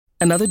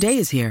Another day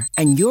is here,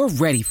 and you're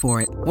ready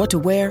for it. What to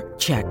wear?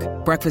 Check.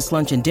 Breakfast,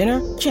 lunch, and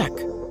dinner? Check.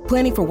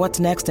 Planning for what's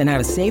next and how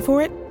to save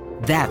for it?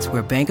 That's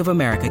where Bank of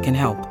America can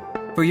help.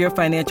 For your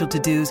financial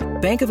to-dos,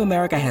 Bank of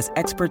America has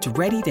experts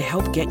ready to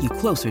help get you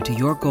closer to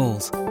your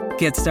goals.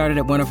 Get started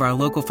at one of our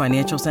local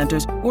financial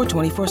centers or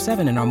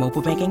 24/7 in our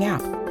mobile banking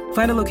app.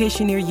 Find a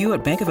location near you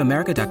at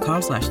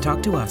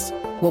bankofamerica.com/talktous.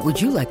 What would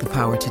you like the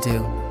power to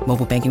do?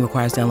 Mobile banking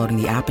requires downloading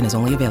the app and is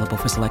only available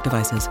for select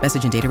devices.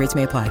 Message and data rates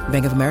may apply.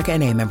 Bank of America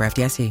N.A., member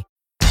FDIC.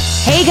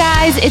 Hey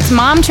guys, it's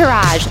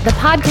Momtourage, the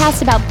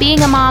podcast about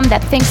being a mom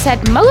that thinks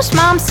that most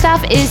mom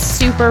stuff is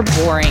super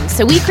boring.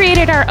 So we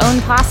created our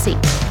own posse.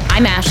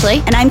 I'm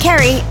Ashley. And I'm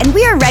Carrie, and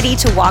we are ready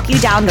to walk you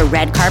down the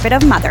red carpet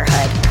of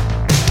motherhood.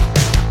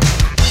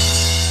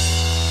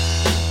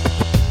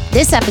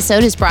 This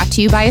episode is brought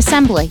to you by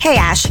Assembly. Hey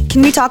Ash,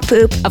 can we talk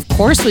poop? Of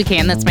course we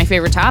can. That's my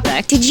favorite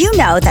topic. Did you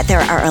know that there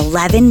are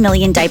 11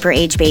 million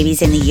diaper-age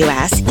babies in the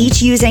U.S.,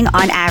 each using,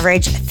 on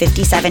average,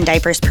 57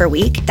 diapers per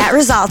week? That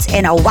results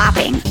in a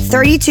whopping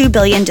 32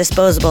 billion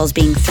disposables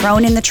being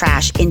thrown in the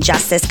trash in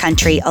just this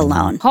country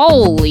alone.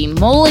 Holy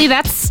moly,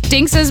 that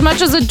stinks as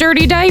much as a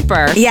dirty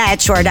diaper. Yeah,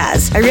 it sure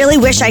does. I really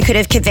wish I could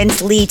have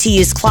convinced Lee to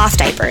use cloth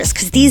diapers,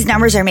 because these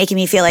numbers are making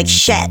me feel like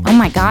shit. Oh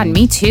my God,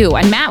 me too.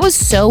 And Matt was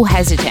so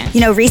hesitant.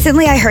 You know, recently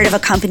I heard of a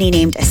company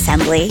named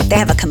Assembly. They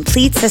have a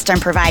complete system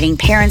providing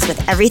parents with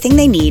everything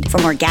they need,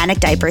 from organic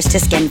diapers to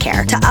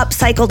skincare, to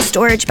upcycled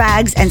storage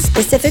bags and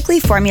specifically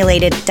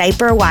formulated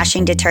diaper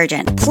washing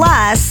detergent.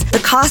 Plus, the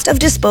cost of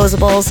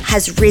disposables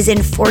has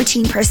risen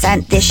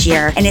 14% this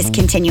year and is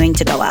continuing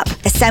to go up.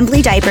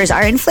 Assembly diapers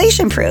are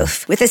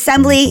inflation-proof. With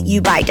Assembly, you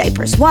buy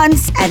diapers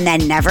once and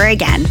then never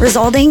again,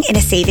 resulting in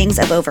a savings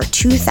of over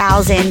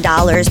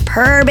 $2,000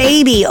 per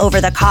baby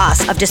over the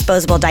cost of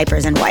disposable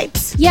diapers and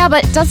wipes. Yeah,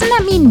 but doesn't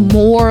that mean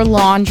more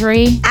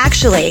laundry?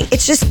 Actually,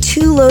 it's just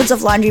 2 loads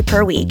of laundry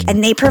per week,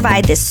 and they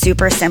provide this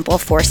super simple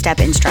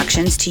 4-step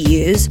instructions to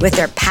use with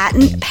their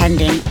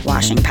patent-pending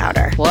washing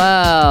powder.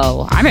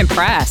 Whoa, I'm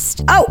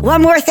impressed. Oh,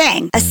 one more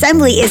thing.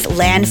 Assembly is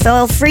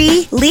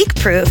landfill-free,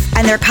 leak-proof,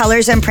 and their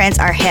colors and prints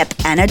are hip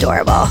and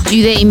adorable.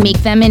 Do they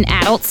make them in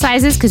adult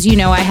sizes? Because you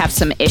know I have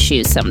some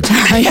issues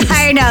sometimes.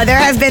 I know, there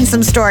have been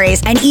some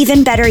stories. And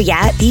even better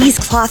yet, these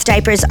cloth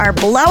diapers are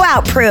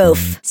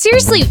blowout-proof.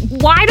 Seriously,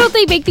 why don't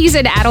they make these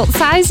in adult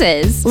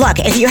sizes? Look,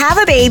 if you have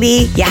a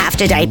baby, you have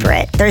to diaper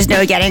it. There's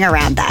no getting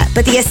around that.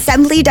 But the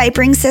Assembly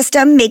diapering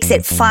system makes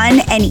it fun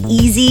and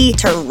easy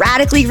to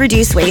radically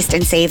reduce waste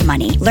and save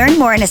money. Learn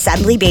more at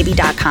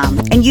assemblybaby.com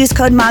and use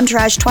code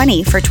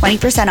MOMTOURAGE20 for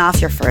 20%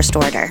 off your first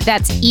order.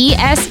 That's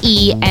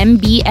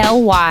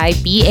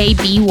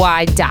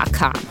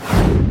ESEMBLYBABY.com.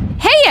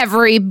 Hey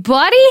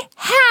everybody!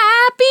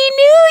 Happy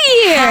New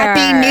Year!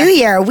 Happy New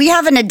Year. We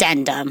have an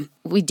addendum.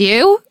 We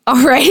do?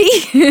 Already?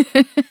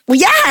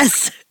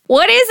 Yes!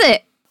 What is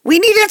it? We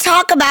need to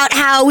talk about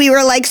how we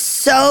were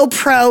so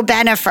pro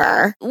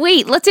Bennifer.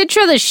 Wait, let's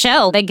intro the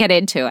show, then get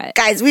into it.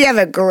 Guys, we have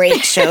a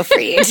great show for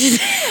you.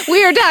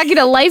 We are talking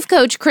to life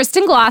coach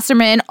Kristen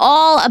Glosserman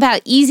all about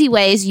easy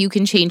ways you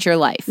can change your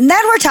life. And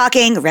then we're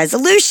talking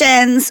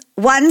resolutions,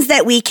 ones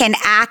that we can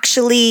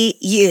actually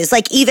use,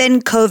 like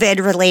even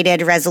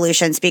COVID-related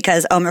resolutions,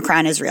 because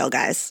Omicron is real,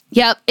 guys.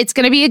 Yep, it's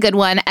going to be a good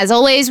one. As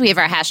always, we have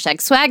our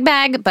hashtag swag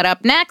bag, but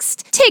up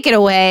next, take it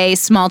away,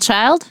 small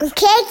child.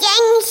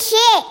 Kicking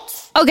shit.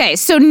 Okay,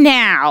 so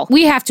now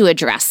we have to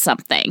address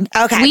something.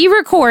 Okay. We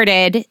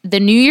recorded the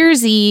New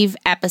Year's Eve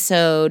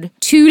episode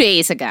 2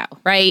 days ago,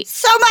 right?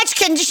 So much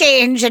can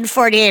change in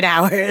 48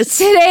 hours.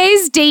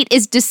 Today's date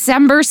is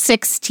December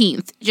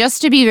 16th,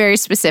 just to be very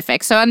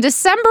specific. So on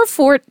December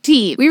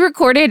 14th, we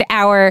recorded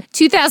our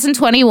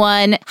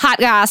 2021 Hot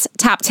Goss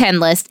Top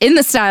 10 list in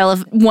the style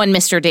of one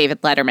Mr.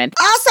 David Letterman.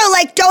 Also,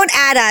 don't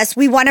add us.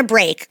 We want a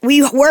break.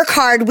 We work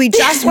hard. We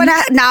just want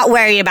to not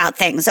worry about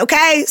things,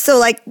 okay?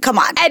 So, come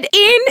on. And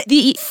in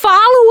the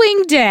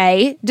following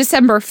day,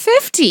 December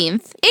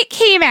 15th, it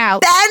came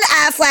out. Ben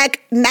Affleck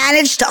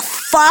managed to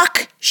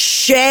fuck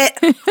shit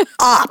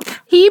up.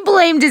 He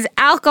blamed his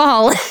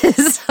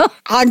alcoholism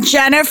on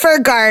Jennifer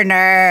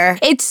Garner.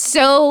 It's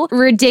so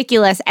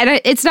ridiculous.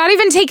 And it's not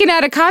even taken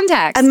out of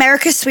context.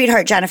 America's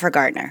sweetheart, Jennifer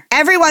Garner.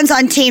 Everyone's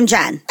on Team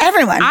Jen.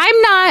 Everyone.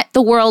 I'm not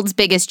the world's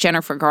biggest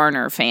Jennifer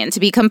Garner fan,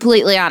 to be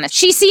completely honest.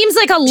 She seems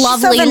like a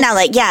lovely... She's so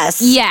vanilla,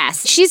 yes.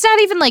 Yes. She's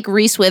not even like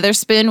Reese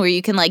Witherspoon, where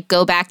you can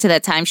go back to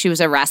that time she was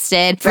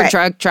arrested for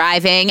drug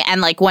driving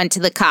and went to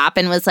the cop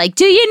and was like,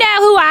 do you know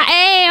who I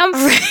am?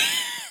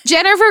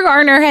 Jennifer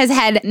Garner has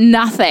had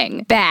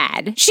nothing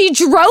bad. She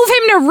drove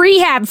him to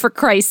rehab, for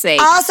Christ's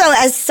sake. Also,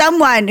 as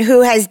someone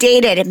who has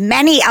dated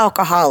many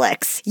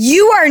alcoholics,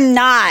 you are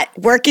not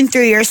working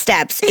through your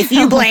steps if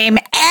you blame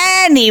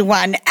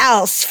anyone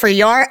else for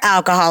your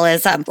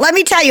alcoholism. Let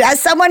me tell you, as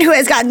someone who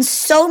has gotten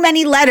so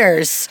many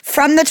letters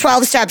from the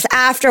 12 steps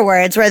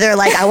afterwards where they're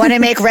like, I want to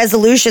make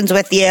resolutions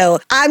with you,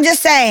 I'm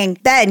just saying,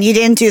 Ben, you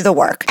didn't do the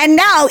work. And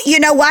now, you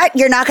know what?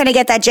 You're not going to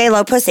get that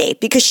J-Lo pussy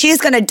because she's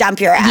going to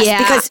dump your ass. Yeah.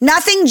 Because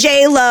nothing nothing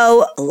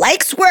J-Lo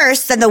likes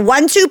worse than the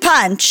 1-2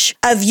 punch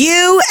of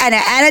you and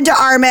an Ana de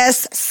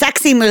Armas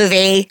sexy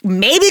movie,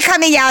 maybe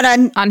coming out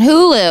on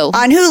Hulu.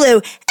 On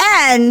Hulu,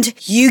 and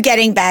you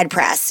getting bad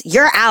press.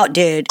 You're out,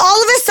 dude.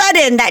 All of a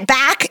sudden, that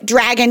back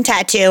dragon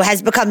tattoo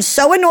has become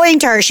so annoying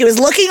to her. She was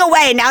looking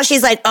away. Now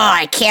she's like, oh,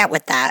 I can't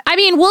with that. I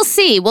mean, we'll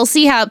see. We'll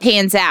see how it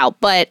pans out.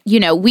 But,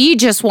 we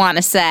just want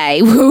to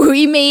say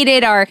we made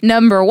it our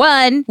number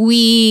one.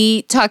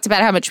 We talked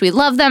about how much we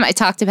love them. I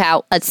talked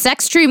about a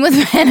sex dream with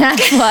Ben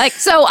Affleck.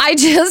 So I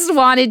just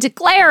wanted to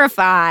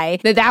clarify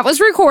that was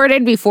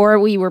recorded before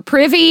we were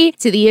privy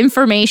to the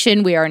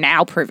information we are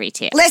now privy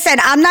to. Listen,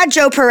 I'm not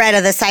Joe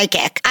Peretta, the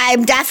psychic.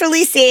 I'm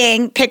definitely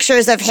seeing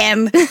pictures of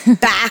him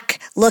back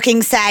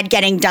looking sad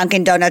getting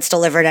Dunkin' Donuts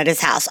delivered at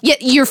his house. Yeah,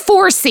 you're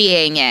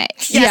foreseeing it.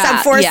 Yes,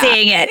 I'm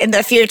foreseeing it in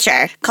the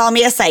future. Call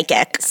me a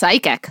psychic.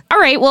 Psychic. All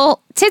right,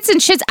 well, tits and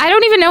shits. I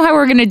don't even know how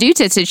we're going to do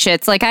tits and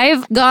shits. Like,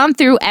 I've gone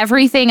through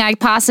everything I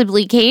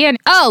possibly can.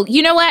 Oh,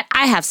 you know what?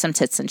 I have some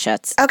tits and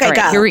shits. Okay, all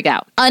right, go. Here we go.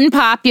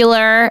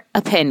 Unpopular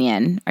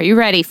opinion. Are you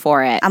ready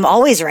for it? I'm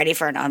always ready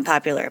for an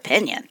unpopular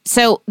opinion.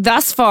 So,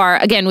 thus far,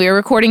 again, we are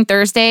recording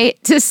Thursday,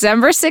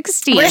 December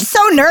 16th. We're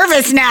so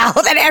nervous now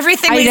that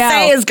everything we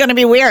say is going to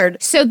be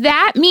weird. So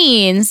that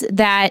means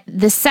that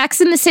the Sex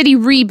and the City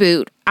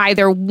reboot,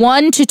 either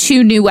 1 to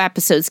 2 new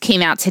episodes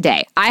came out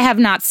today. I have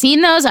not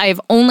seen those. I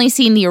have only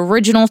seen the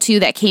original 2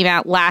 that came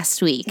out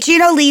last week. Do you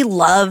know Lee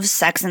loves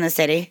Sex and the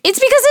City? It's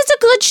because it's a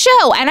good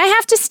show, and I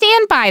have to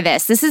stand by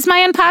this. This is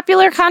my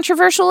unpopular,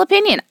 controversial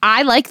opinion.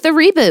 I like the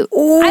reboot.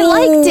 Ooh, I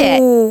liked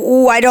it.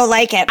 Ooh, I don't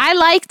like it. I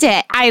liked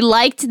it. I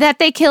liked that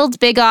they killed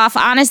Big off.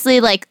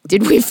 Honestly,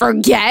 did we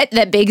forget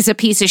that Big's a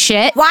piece of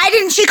shit? Why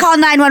didn't she call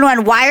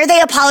 911? Why are they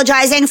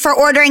apologizing for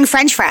ordering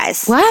French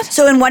fries? What?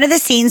 So in one of the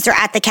scenes, they're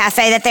at the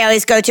cafe that they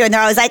always go to, and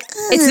they're always like,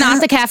 ugh. It's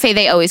not the cafe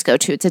they always go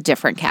to. It's a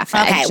different cafe.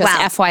 Okay,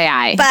 just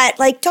FYI.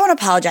 But don't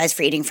apologize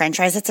for eating French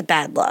fries. It's a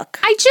bad look.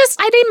 I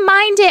didn't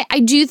mind it. I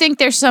do think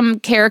there's some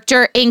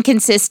character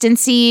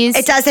inconsistencies.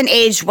 It doesn't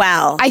age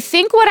well. I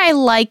think what I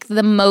like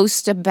the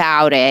most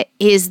about it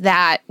is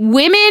that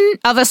women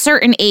of a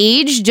certain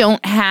age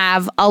don't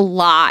have a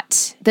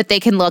lot that they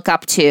can look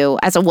up to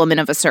as a woman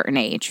of a certain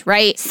age,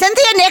 right?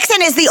 Cynthia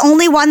Nixon is the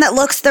only one that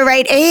looks the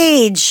right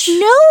age.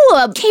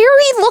 No,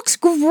 Carrie looks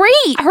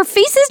great. Her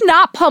face is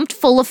not pumped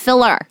full of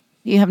filler.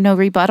 You have no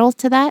rebuttal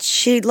to that?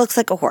 She looks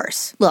like a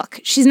horse. Look,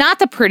 she's not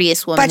the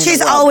prettiest woman But she's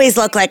always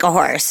looked like a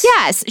horse.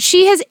 Yes,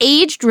 she has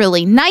aged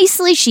really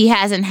nicely. She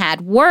hasn't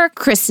had work.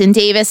 Kristen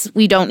Davis,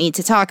 we don't need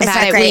to talk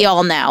about it. We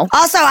all know.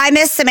 Also, I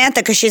miss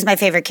Samantha because she's my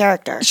favorite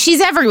character.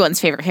 She's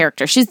everyone's favorite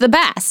character. She's the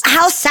best.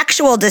 How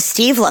sexual does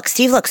Steve look?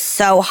 Steve looks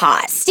so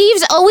hot.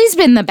 Steve's always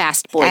been the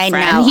best boyfriend.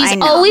 I know. He's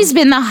always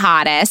been the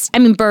hottest. I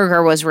mean,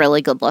 Berger was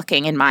really good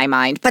looking in my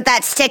mind. But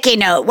that sticky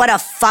note, what a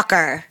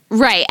fucker.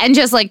 Right, and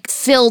just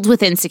filled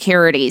with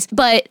insecurities.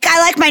 But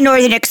I like my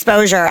Northern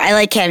Exposure. I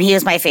like him. He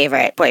was my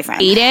favorite boyfriend.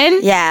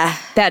 Aiden? Yeah.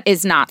 That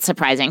is not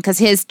surprising because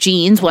his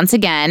jeans, once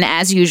again,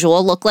 as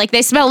usual, look like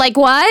they smell like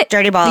what?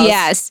 Dirty balls.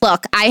 Yes.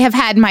 Look, I have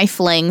had my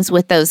flings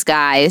with those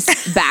guys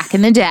back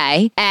in the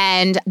day,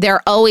 and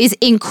they're always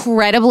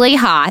incredibly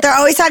hot. They're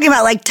always talking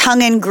about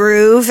tongue and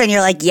groove, and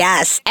you're like,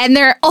 yes. And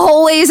they're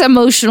always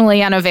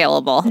emotionally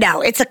unavailable.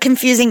 No, it's a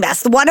confusing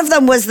mess. One of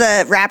them was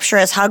the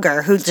rapturous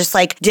hugger who just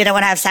didn't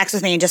want to have sex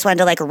with me and just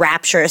wanted to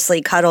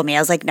rapturously cuddle me. I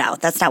was like, no,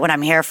 that's not what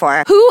I'm here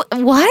for. Who?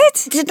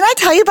 What? Didn't I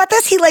tell you about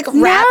this? He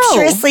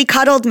rapturously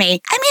cuddled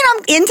me. I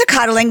mean, I'm into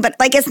cuddling, but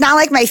it's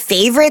not my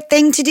favorite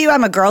thing to do.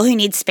 I'm a girl who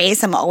needs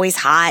space. I'm always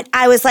hot.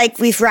 I was like,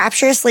 we've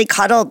rapturously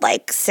cuddled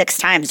 6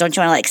 times. Don't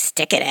you want to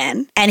stick it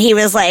in? And he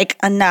was like,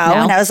 no.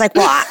 And I was like,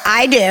 well,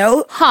 I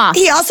do. Huh.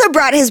 He also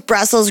brought his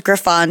Brussels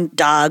Griffon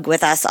dog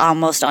with us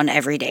almost on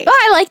every date.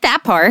 Oh, I like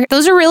that part.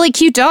 Those are really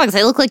cute dogs.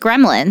 They look like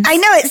gremlins. I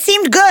know, it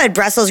seemed good.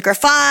 Brussels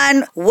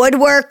Griffon,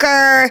 woodworker,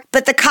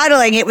 but the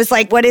cuddling, it was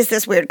what is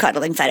this weird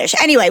cuddling fetish?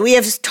 Anyway, we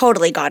have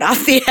totally gone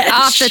off the edge.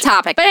 Off the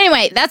topic. But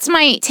anyway, that's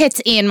my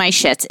tits and my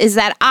shits, is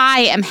that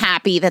I am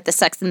happy that the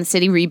Sex and the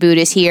City reboot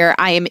is here.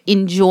 I am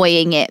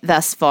enjoying it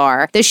thus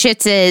far. The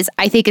shits is,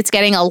 I think it's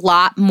getting a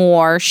lot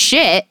more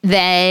shit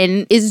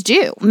than is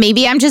due.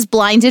 Maybe I'm just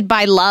blinded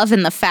by love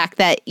and the fact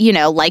that,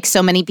 like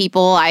so many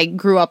people, I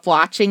grew up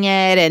watching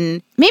it,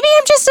 and maybe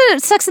I'm just a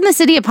Sex and the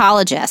City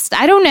apologist.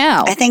 I don't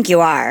know. I think you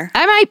are.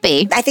 I might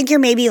be. I think you're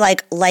maybe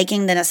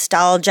liking the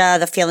nostalgia,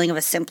 the feeling of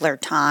a simpler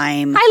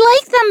time. I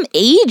like them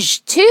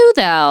aged too,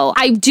 though.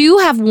 I do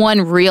have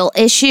one real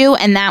issue,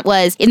 and that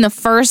was in the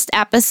first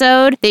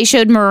episode, they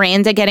showed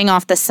Miranda getting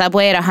off the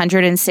subway at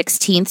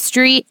 116th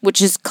Street,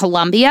 which is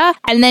Columbia,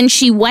 and then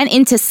she went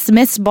into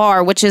Smith's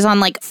Bar, which is on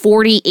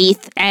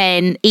 48th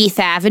and 8th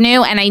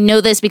Avenue, and I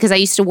know this because I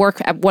used to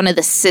work at one of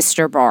the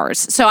sister bars.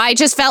 So I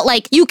just felt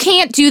like you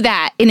can't do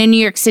that in a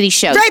New York City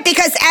show. Right,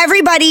 because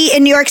everybody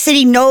in New York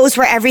City knows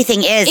where everything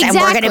is, and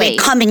we're going to be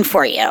coming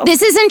for you.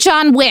 This isn't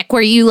John Wick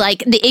where you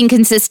the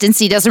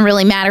inconsistency doesn't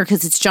really matter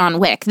because it's John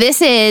Wick.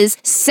 This is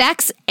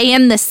Sex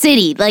and the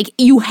City.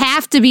 You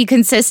have to be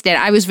consistent.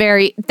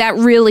 That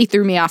really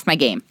threw me off my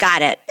game.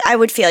 Got it. I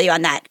would feel you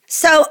on that.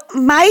 So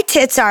my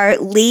tits are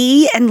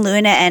Lee and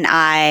Luna and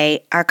I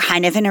are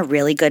kind of in a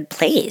really good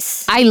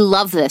place. I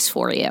love this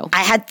for you.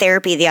 I had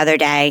therapy the other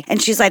day and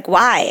she's like,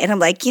 why? And I'm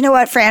like, you know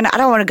what, Fran? I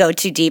don't want to go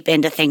too deep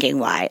into thinking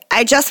why.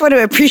 I just want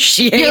to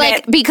appreciate You're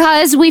like,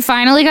 because we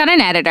finally got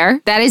an editor.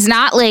 That is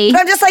not Lee.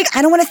 But I'm just like,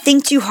 I don't want to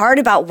think too hard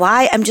about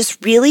why. I'm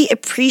just really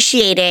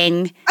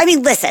appreciating. I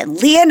mean, listen,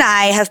 Lee and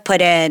I have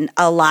put in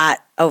a lot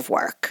of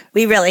work.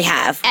 We really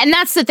have. And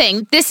that's the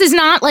thing. This is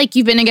not like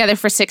you've been together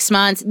for 6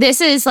 months.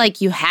 This is like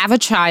you have a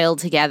child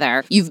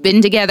together. You've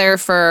been together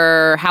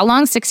for how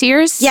long? 6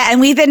 years? Yeah, and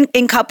we've been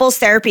in couples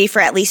therapy for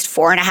at least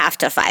 4.5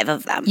 to 5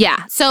 of them.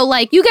 Yeah. So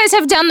like you guys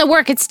have done the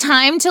work. It's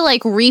time to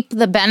like reap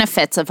the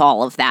benefits of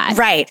all of that.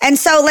 Right. And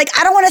so like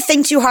I don't want to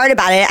think too hard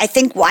about it. I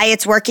think why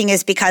it's working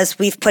is because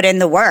we've put in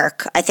the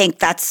work. I think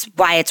that's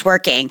why it's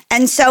working.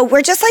 And so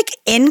we're just like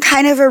in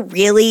kind of a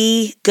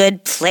really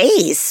good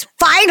place.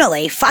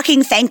 Finally,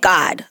 fucking thank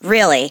God,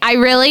 really.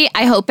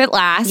 I hope it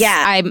lasts.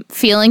 Yeah. I'm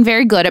feeling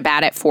very good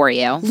about it for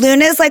you.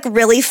 Luna's like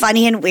really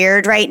funny and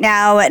weird right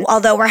now. And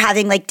although we're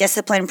having like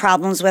discipline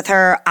problems with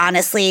her,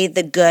 honestly,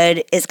 the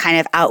good is kind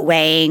of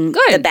outweighing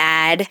the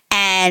bad.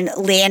 And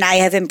Lee and I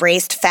have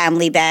embraced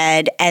family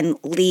bed, and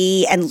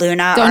Lee and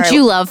Luna Don't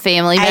you love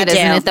family bed?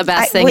 Isn't it the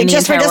best thing in the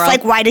entire world? We're just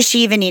like, why does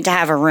she even need to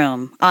have a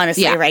room,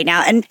 honestly, right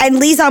now? And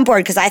Lee's on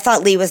board because I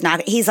thought Lee was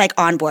not. He's like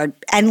on board.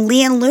 And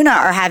Lee and Luna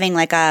are having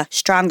like a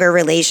stronger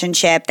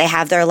relationship. They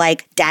have their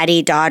like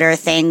daddy-daughter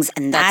things.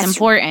 And that's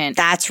important.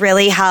 That's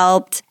really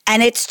helped.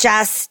 And it's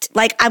just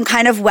like, I'm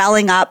kind of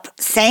welling up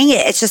saying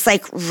it. It's just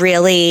like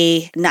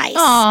really nice.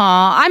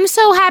 Aw, I'm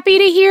so happy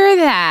to hear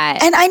that.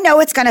 And I know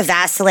it's going to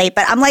vacillate,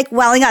 but I'm like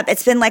welling up.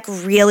 It's been like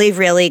really,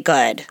 really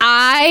good.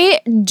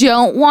 I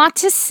don't want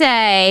to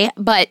say,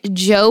 but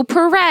Joe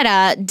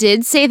Peretta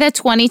did say that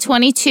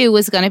 2022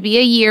 was going to be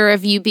a year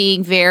of you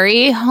being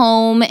very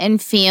home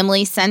and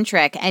family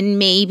centric. And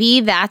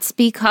maybe that's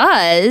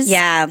because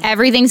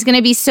everything's going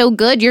to be so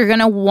good. You're going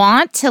to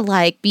want to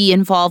like be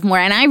involved more.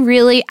 And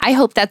I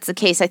hope that's the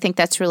case. I think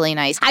that's really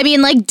nice. I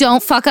mean, like,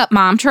 don't fuck up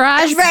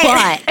Momtourage,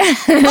 right?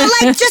 But well,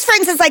 like, just for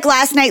instance, like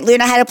last night,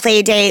 Luna had a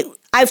play date.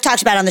 I've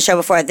talked about it on the show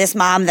before. This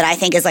mom that I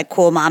think is like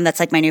cool mom, that's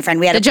like my new friend.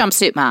 We had the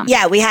jumpsuit mom.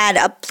 Yeah, we had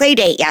a play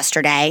date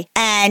yesterday,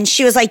 and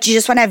she was like, "Do you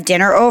just want to have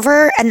dinner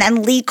over?" And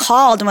then Lee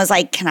called and was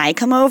like, "Can I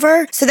come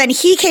over?" So then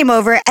he came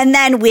over, and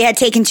then we had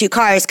taken 2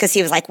 cars because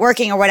he was like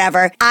working or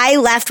whatever. I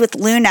left with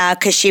Luna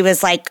because she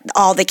was like,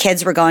 all the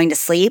kids were going to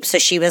sleep, so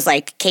she was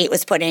like, Kate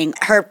was putting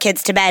her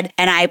kids to bed,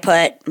 and I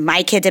put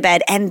my kid to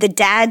bed, and the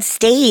dad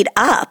stayed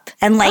up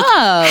and like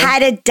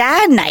had a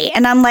dad night,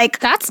 and I'm like,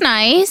 that's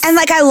nice. And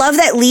like I love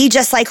that Lee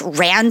just like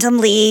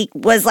randomly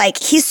was like,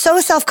 he's so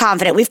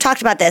self-confident. We've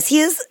talked about this.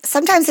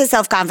 Sometimes his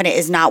self-confidence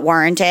is not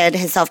warranted,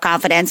 his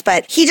self-confidence,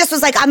 but he just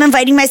was like, I'm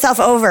inviting myself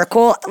over.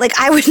 Cool. Like,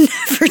 I would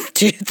never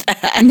do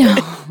that. No,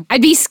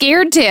 I'd be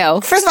scared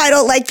too. First of all, I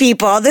don't like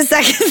people. The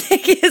second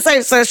thing is I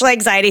have social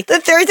anxiety. The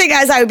third thing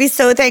is I would be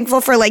so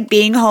thankful for like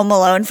being home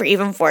alone for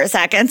even 4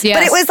 seconds. Yes.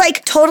 But it was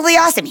like totally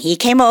awesome. He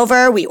came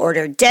over, we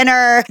ordered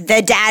dinner.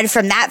 The dad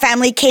from that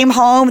family came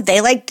home.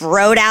 They like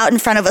broed out in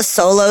front of a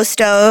Solo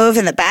stove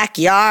in the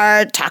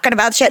backyard talking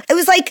about shit. It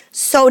was like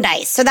so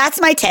nice. So that's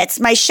my tits.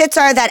 My shits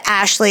are that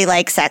Ashley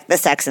likes the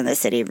Sex and the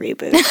City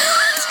reboot.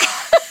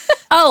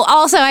 Oh,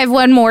 also, I have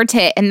one more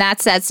tit, and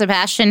that's that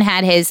Sebastian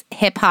had his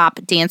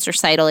hip-hop dance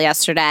recital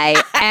yesterday.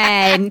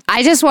 And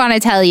I just want to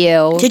tell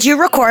you. Did you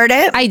record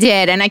it? I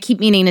did, and I keep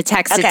meaning to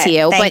text it to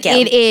you. But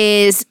it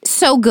is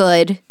so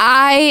good.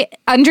 I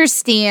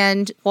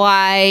understand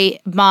why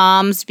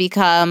moms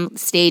become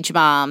stage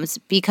moms,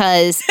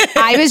 because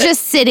I was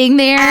just sitting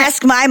there.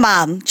 Ask my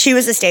mom. She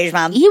was a stage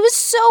mom. He was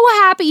so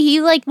happy. He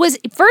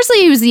firstly,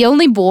 he was the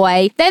only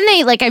boy. Then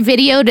I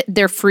videoed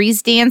their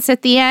freeze dance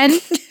at the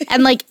end.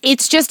 And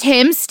it's just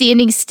him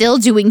standing still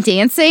doing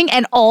dancing,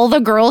 and all the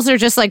girls are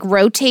just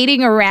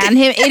rotating around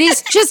him. It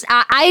is just,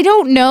 I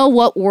don't know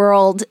what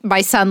world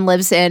my son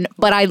lives in,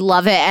 but I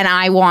love it, and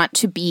I want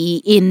to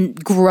be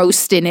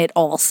engrossed in it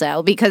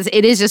also, because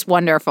it is just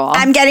wonderful.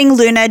 I'm getting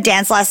Luna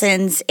dance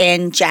lessons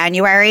in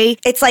January.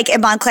 It's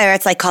in Montclair,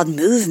 it's called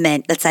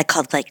movement. It's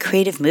called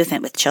creative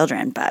movement with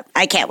children, but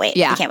I can't wait.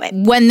 Yeah. I can't wait.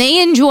 When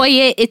they enjoy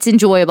it, it's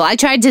enjoyable. I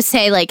tried to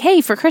say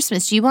hey, for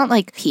Christmas, do you want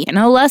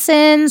piano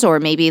lessons or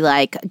maybe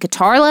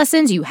guitar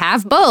lessons? You have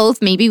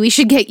both. Maybe we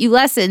should get you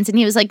lessons. And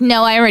he was like,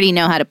 no, I already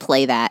know how to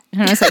play that.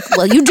 And I was like,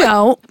 well, you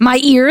don't. My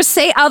ears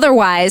say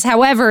otherwise.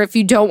 However, if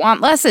you don't want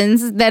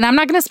lessons, then I'm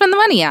not going to spend the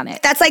money on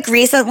it. That's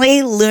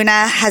recently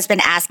Luna has been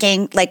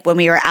asking, when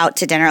we were out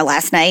to dinner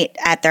last night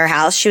at their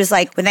house, she was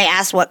when they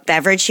asked what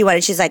beverage she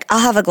wanted, she's like, I'll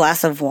have a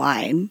glass of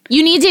wine.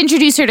 You need to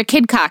introduce her to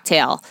Kid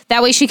Cocktail.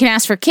 That way she can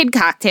ask for Kid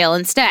Cocktail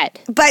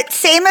instead. But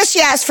same as she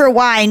asked for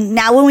wine,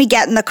 now when we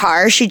get in the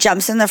car, she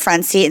jumps in the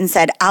front seat and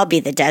said, I'll be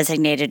the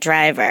designated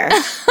driver.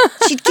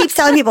 She keeps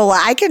telling people,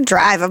 well, I can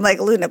drive. I'm like,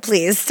 Luna,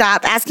 please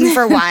stop asking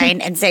for wine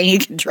and saying you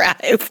can drive.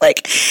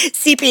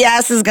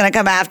 CPS is going to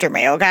come after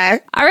me, okay?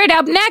 All right,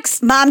 up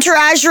next.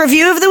 Momtourage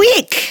review of the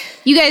week.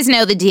 You guys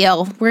know the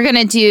deal. We're going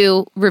to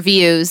do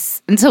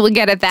reviews until we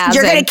get 1,000.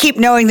 You're going to keep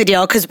knowing the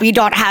deal because we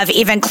don't have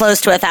even close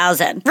to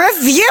 1,000.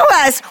 Review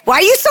us. Why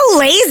are you so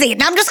lazy?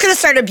 Now I'm just going to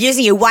start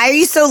abusing you. Why are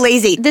you so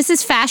lazy? This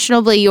is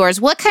fashionably yours.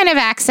 What kind of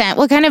accent,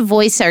 what kind of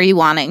voice are you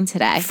wanting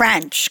today?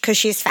 French, because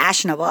she's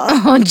fashionable.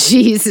 Oh,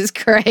 Jesus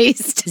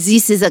Christ.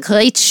 This is a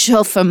great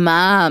show for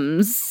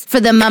moms. For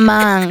the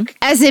maman.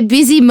 As a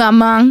busy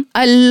maman,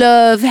 I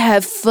love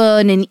have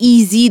fun and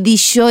easy.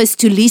 This show is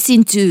to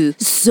listen to.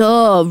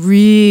 So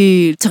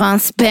real,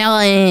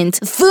 transparent,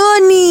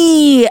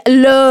 funny.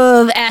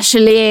 Love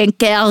Ashley and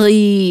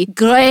Carrie.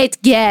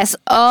 Great guests.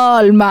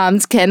 All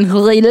moms can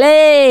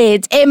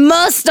relate. A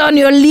must on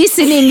your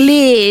listening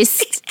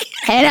list.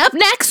 And up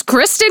next,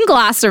 Kristen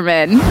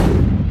Glosserman.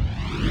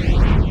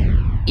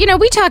 You know,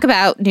 we talk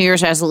about New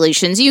Year's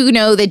resolutions. You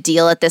know the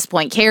deal at this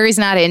point. Carrie's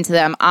not into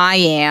them. I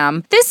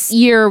am. This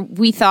year,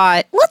 we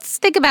thought, let's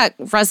think about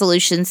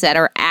resolutions that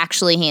are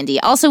actually handy.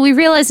 Also, we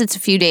realize it's a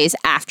few days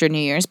after New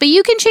Year's, but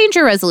you can change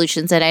your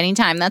resolutions at any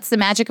time. That's the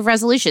magic of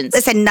resolutions.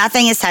 Listen,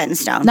 nothing is set in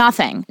stone.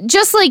 Nothing.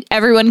 Just like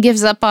everyone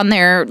gives up on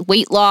their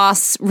weight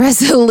loss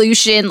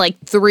resolution like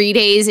 3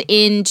 days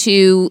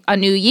into a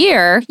new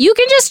year, you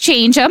can just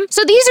change them.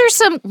 So these are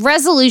some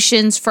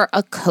resolutions for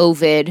a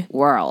COVID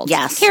world.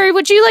 Yes. Carrie,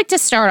 would you like to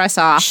start us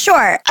off?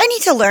 Sure. I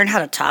need to learn how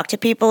to talk to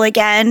people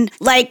again.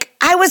 Like,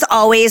 I was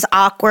always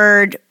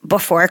awkward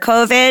before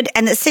COVID,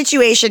 and the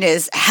situation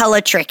is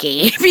hella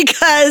tricky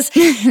because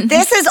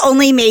this has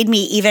only made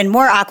me even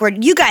more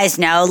awkward. You guys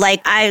know,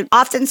 like, I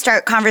often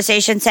start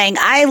conversations saying,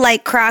 I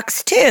like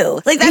Crocs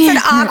too. Like, that's an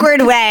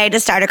awkward way to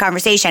start a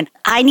conversation.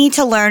 I need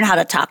to learn how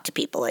to talk to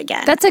people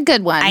again. That's a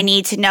good one. I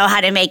need to know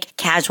how to make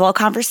casual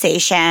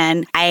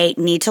conversation. I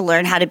need to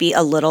learn how to be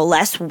a little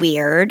less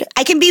weird.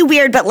 I can be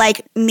weird, but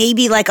like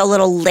maybe like a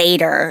little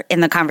later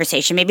in the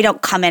conversation. Maybe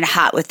don't come in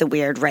hot with the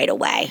weird right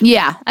away.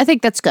 Yeah, I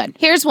think that's good.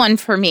 Here's one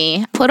for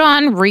me. Put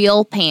on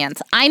real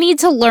pants. I need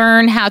to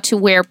learn how to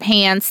wear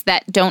pants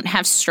that don't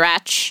have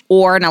stretch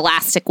or an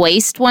elastic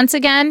waist once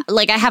again.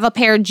 Like I have a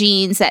pair of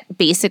jeans that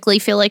basically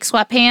feel like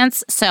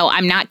sweatpants, so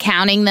I'm not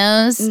counting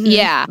those. Mm-hmm.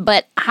 Yeah,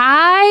 but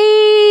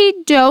I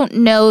don't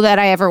know that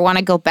I ever want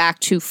to go back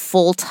to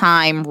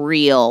full-time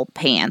real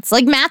pants.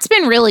 Like Matt's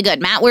been really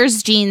good. Matt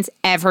wears jeans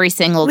every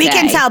single day. We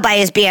can tell by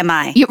his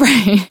BMI. You're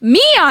right.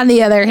 Me, on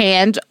the other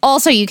hand,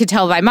 also you could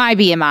tell by my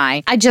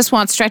BMI. I just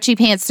want stretchy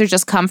pants. They're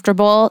just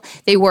comfortable.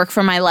 They work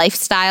for my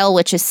lifestyle,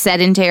 which is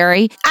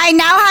sedentary. I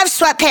now have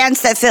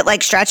sweatpants that fit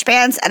like stretch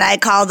pants, and I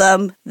call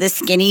them the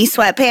skinny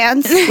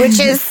sweatpants, which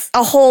is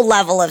a whole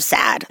level of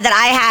sad that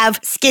I have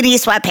skinny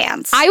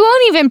sweatpants. I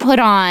won't even put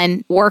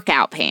on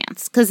workout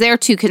pants because they're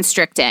too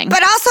constricting.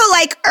 But also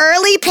like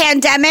early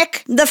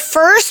pandemic, the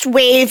first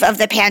wave of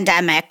the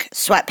pandemic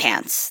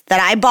sweatpants that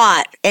I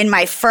bought in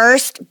my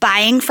first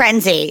buying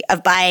frenzy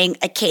of buying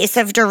a case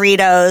of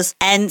Doritos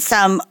and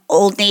some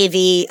Old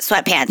Navy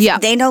sweatpants. Yeah.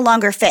 They no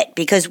longer fit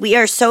because we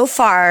are so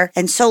far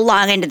and so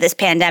long into this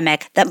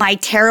pandemic that my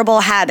terrible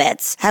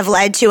habits have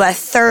led to a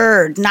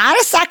third, not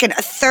a second,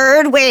 a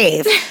third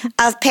wave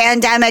of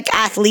pandemic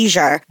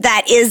athleisure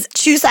that is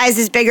 2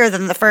 sizes bigger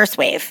than the first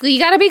wave. You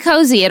gotta be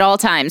cozy at all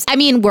times. I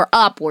mean, we're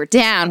up, we're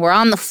down, we're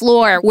on the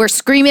floor, we're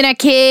screaming at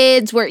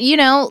kids, we're, you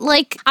know,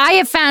 like I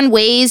have found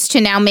ways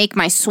to now make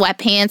my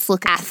sweatpants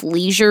look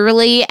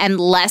athleisurely and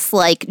less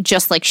like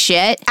just like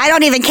shit. I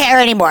don't even care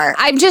anymore.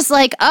 I'm just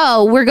like,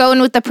 oh, we're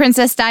going with the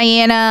Princess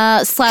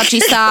Diana slouchy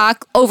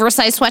sock,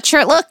 oversized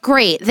sweatshirt look.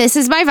 Great. This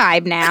is my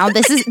vibe now.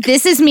 This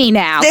is me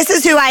now. This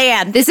is who I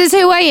am. This is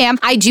who I am.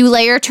 I do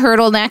layer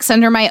turtlenecks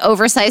under my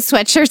oversized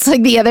sweatshirts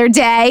like the other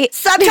day.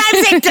 Sometimes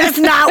it does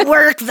not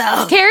work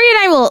though. Carrie and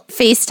I will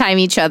FaceTime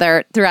each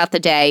other throughout the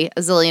day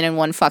a zillion and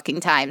one fucking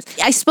times.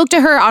 I spoke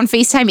to her on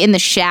FaceTime in the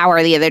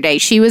shower the other day.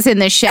 She was in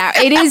the shower.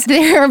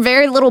 There are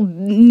very little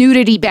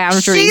nudity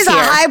boundaries She's here.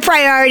 a high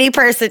priority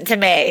person to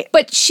me.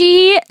 But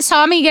she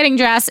saw me getting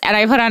dressed and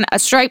I put on a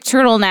striped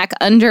turtleneck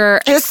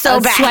under it was so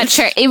bad.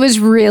 Sweatshirt. It was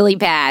really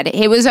bad.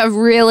 It was a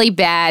really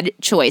bad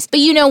choice. But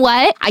you know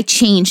what? I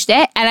changed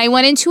it and I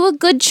went into a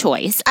good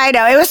choice. I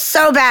know. It was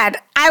so bad.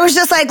 I was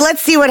just like,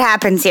 let's see what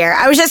happens here.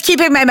 I was just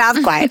keeping my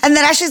mouth quiet. And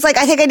then Ashley's like,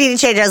 I think I need to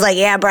change. I was like,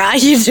 yeah,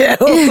 brah, you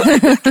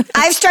do.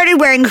 I've started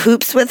wearing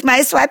hoops with my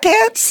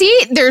sweatpants.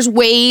 See, there's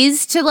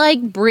ways to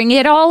like bring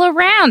it all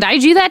around. I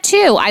do that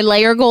too. I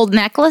layer gold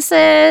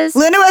necklaces.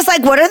 Luna was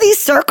like, what are these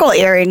circle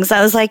earrings?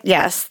 I was like,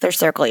 yes, they're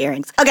circle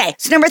earrings. Okay,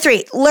 so number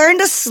 3, learn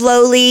to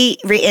slowly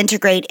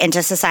reintegrate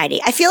into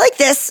society. I feel like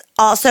this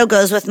also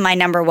goes with my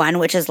number 1,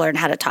 which is learn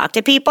how to talk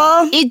to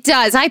people. It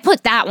does. I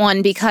put that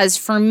one because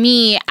for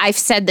me, I've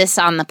said this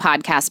on the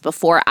podcast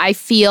before. I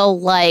feel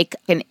like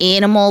an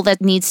animal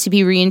that needs to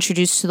be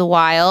reintroduced to the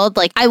wild.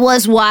 Like I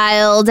was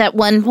wild at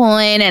one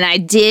point and I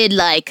did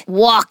like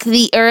walk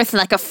the earth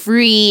like a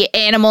free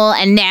animal.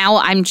 And now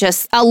I'm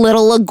just a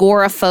little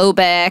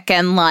agoraphobic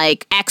and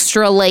like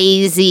extra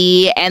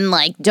lazy and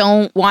like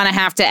don't want to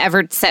have to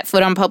ever set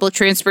foot on public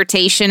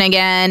transportation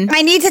again.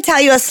 I need to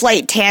tell you a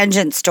slight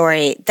tangent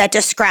story that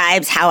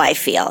describes how I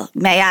feel.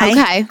 May I?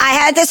 Okay. I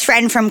had this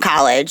friend from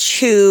college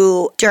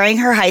who during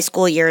her high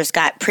school years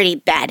got pretty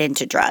pretty bad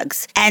into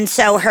drugs. And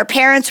so her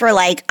parents were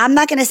like, I'm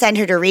not going to send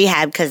her to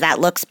rehab because that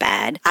looks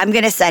bad. I'm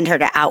going to send her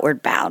to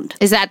Outward Bound.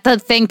 Is that the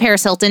thing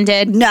Paris Hilton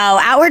did? No,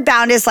 Outward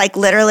Bound is like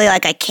literally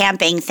like a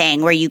camping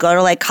thing where you go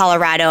to like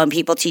Colorado and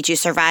people teach you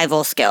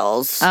survival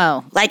skills.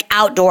 Oh. Like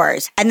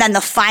outdoors. And then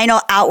the final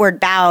Outward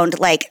Bound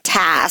like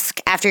task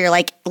after you're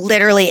like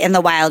literally in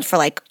the wild for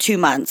like 2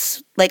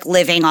 months, like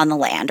living on the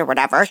land or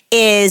whatever,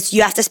 is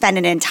you have to spend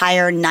an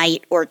entire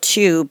night or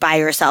two by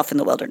yourself in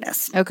the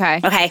wilderness.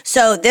 Okay. Okay.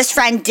 So this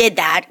friend did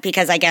that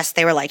because I guess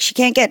they were like, she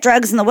can't get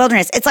drugs in the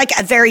wilderness. It's like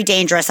a very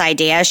dangerous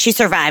idea. She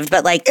survived,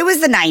 but like it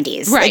was the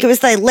 90s. Right. Like it was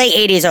the late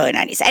 80s, early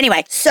 90s.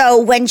 Anyway, so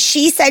when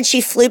she said she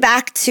flew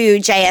back to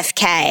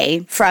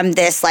JFK from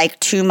this like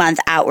 2-month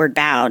Outward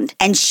Bound,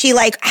 and she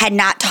like had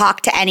not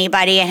talked to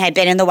anybody and had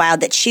been in the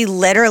wild, that she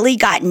literally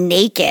got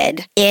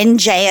naked in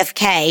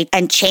JFK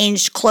and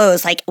changed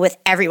clothes like with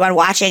everyone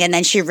watching, and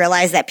then she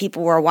realized that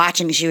people were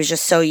watching. She was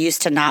just so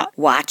used to not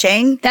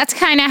watching. That's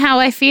kind of how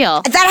I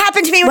feel. That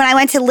happened to me when I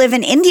went to live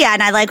in India,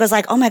 and I like was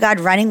like, oh my God,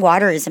 running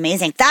water is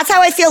amazing. That's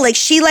how I feel. Like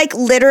she like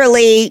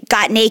literally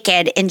got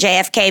naked in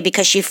JFK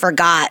because she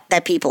forgot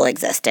that people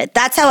existed.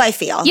 That's how I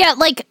feel. Yeah,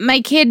 like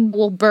my kid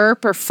will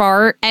burp or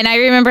fart. And I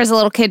remember as a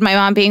little kid, my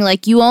mom being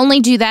like, you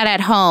only do that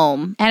at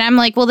home. And I'm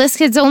like, well, this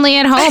kid's only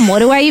at home. What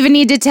do I even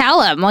need to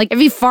tell him? Like, if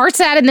he farts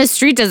out in the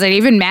street, does it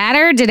even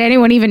matter? Did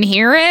anyone even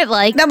hear it?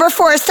 Like, Number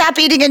 4, stop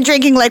eating and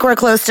drinking like we're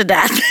close to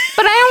death.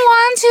 but I don't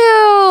want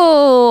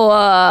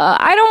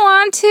to. I don't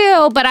want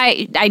to, but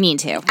I need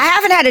to. I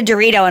haven't had a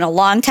Dorito in a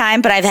long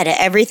time, but I've had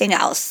everything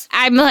else.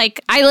 I'm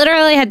like, I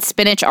literally had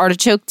spinach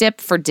artichoke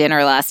dip for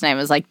dinner last night. I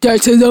was like,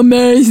 this is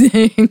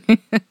amazing.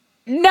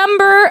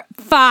 Number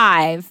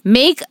 5,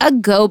 make a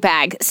go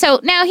bag. So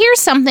now here's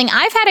something.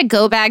 I've had a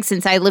go bag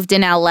since I lived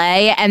in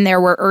LA and there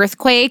were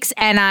earthquakes,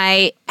 and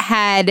I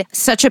had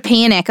such a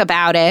panic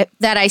about it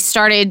that I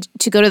started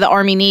to go to the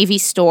Army Navy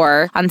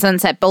store on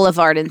Sunset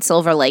Boulevard in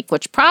Silver Lake,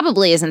 which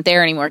probably isn't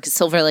there anymore because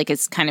Silver Lake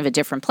is kind of a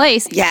different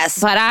place. Yes.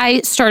 But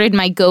I started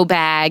my go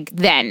bag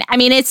then. I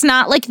mean, it's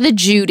not like the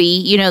Judy,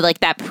 you know,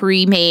 like that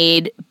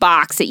pre-made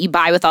box that you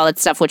buy with all that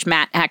stuff, which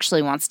Matt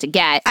actually wants to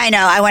get. I know.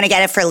 I want to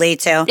get it for Lee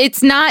too.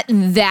 It's not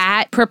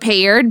that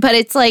prepared, but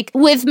it's like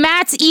with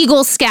Matt's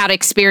Eagle Scout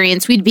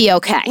experience, we'd be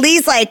okay.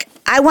 Lee's like,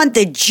 I want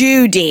the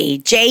Judy,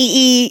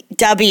 Jewdy.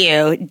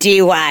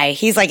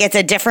 He's like, it's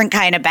a different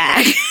kind of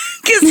bag.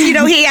 Because, you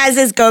know, he has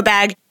his go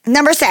bag.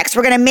 Number 6,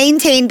 we're going to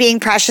maintain being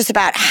precious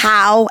about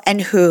how and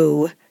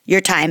who your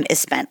time is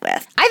spent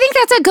with. I think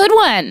that's a good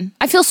one.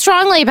 I feel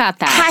strongly about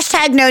that.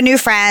 Hashtag no new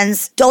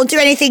friends. Don't do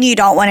anything you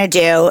don't want to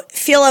do.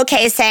 Feel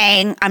okay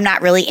saying, I'm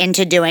not really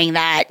into doing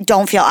that.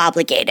 Don't feel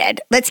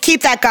obligated. Let's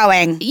keep that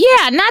going.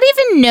 Yeah, not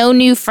even no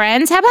new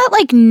friends. How about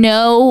like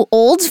no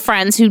old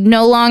friends who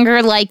no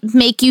longer like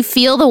make you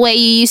feel the way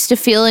you used to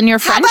feel in your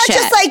friendship? How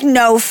about just like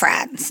no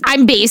friends?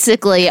 I'm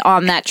basically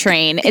on that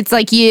train. It's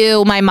like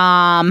you, my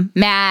mom,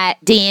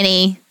 Matt,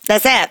 Danny.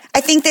 That's it.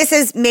 I think this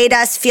has made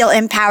us feel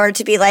empowered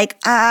to be like,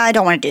 I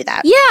don't want to do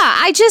that. Yeah,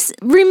 I just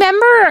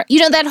remember, you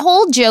know, that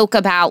whole joke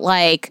about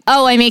like,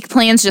 oh, I make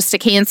plans just to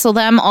cancel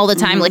them all the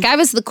time. Like I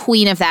was the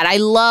queen of that. I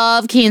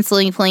love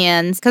canceling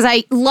plans because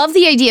I love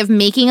the idea of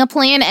making a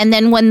plan. And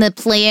then when the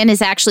plan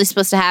is actually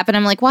supposed to happen,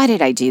 I'm like, why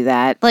did I do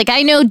that? Like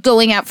I know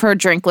going out for a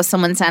drink with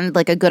someone sounded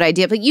like a good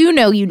idea, but you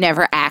know you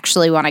never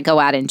actually want to go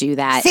out and do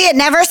that. See, it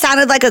never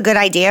sounded like a good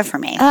idea for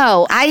me.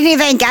 Oh. I didn't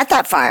even get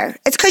that far.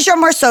 It's because you're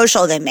more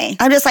social than me.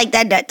 I'm just like,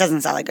 that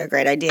doesn't sound like a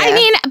great idea. I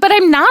mean, but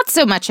I'm not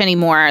so much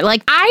anymore.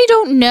 Like, I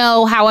don't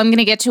know how I'm going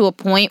to get to a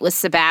point with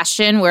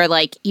Sebastian where,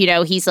 like, you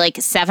know, he's like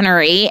 7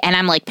 or 8 and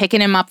I'm like picking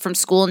him up from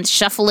school and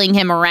shuffling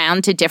him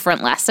around to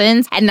different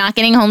lessons and not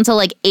getting home till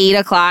like 8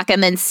 o'clock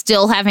and then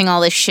still having all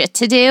this shit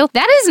to do.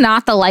 That is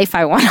not the life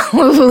I want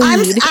to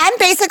lead. I'm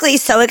basically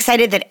so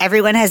excited that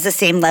everyone has the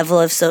same level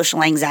of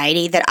social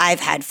anxiety that I've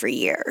had for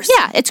years.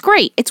 Yeah, it's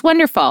great. It's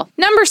wonderful.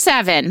 Number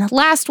 7,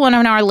 last one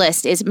on our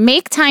list is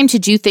make time to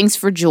do things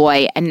for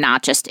joy and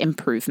not just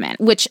improvement,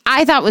 which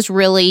I thought was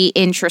really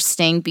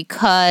interesting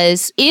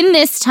because in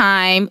this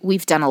time,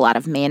 we've done a lot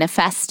of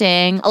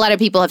manifesting. A lot of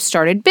people have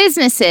started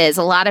businesses.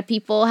 A lot of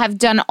people have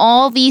done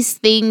all these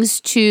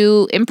things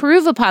to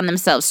improve upon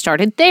themselves,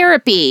 started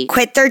therapy.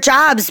 Quit their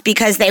jobs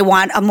because they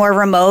want a more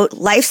remote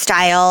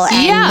lifestyle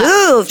and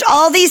moved.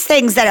 All these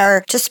things that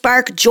are to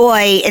spark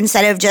joy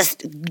instead of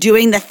just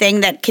doing the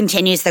thing that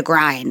continues the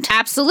grind.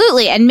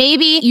 Absolutely. And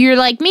maybe you're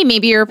like me.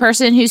 Maybe you're a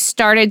person who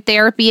started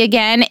therapy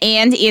again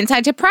and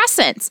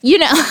antidepressants, you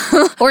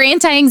know, or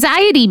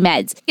anti-anxiety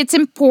meds. It's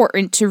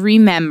important to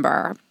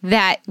remember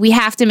that we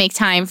have to make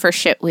time for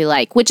shit we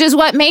like, which is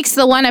what makes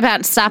the one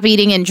about stop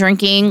eating and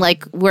drinking,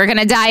 like we're going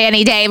to die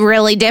any day,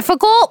 really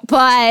difficult.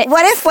 But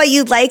what if what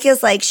you like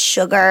is like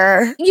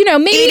sugar? You know,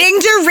 maybe eating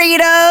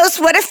Doritos.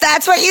 What if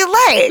that's what you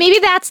like? Maybe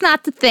that's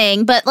not the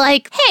thing, but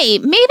like, hey,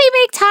 maybe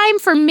make time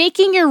for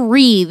making your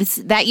wreaths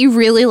that you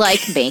really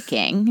like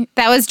making.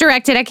 That was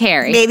directed at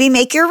Carrie. Maybe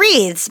make your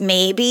wreaths.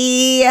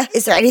 Maybe,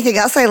 is there anything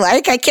else I like?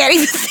 like. I can't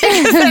even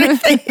think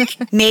of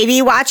anything.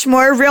 Maybe watch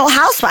more Real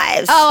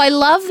Housewives. Oh, I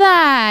love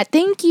that.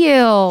 Thank you.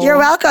 You're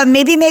welcome.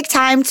 Maybe make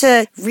time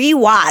to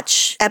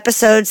rewatch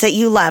episodes that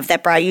you love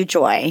that brought you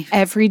joy.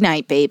 Every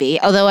night, baby.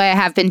 Although I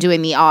have been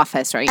doing The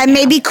Office right now. And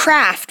maybe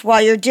craft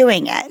while you're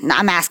doing it.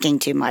 I'm asking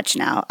too much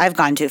now. I've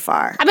gone too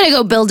far. I'm going to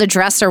go build a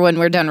dresser when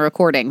we're done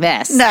recording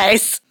this.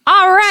 Nice.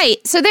 All right.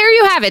 So there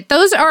you have it.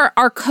 Those are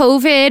our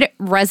COVID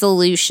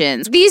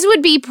resolutions. These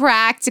would be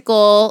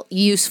practical,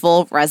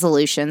 useful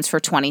resolutions for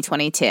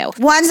 2022.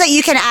 Ones that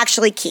you can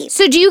actually keep.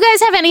 So do you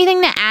guys have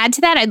anything to add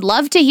to that? I'd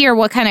love to hear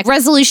what kind of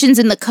resolutions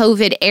in the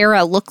COVID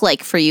era look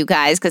like for you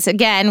guys. Because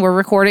again, we're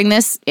recording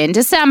this in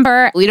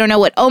December. We don't know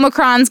what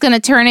Omicron's going to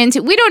turn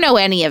into. We don't know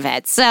any of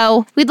it.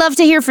 So we'd love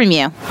to hear from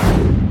you.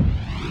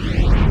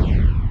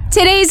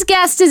 Today's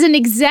guest is an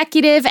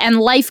executive and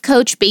life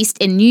coach based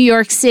in New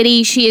York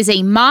City. She is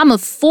a mom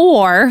of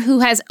 4 who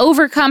has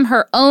overcome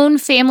her own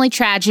family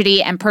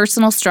tragedy and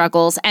personal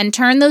struggles and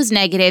turned those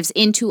negatives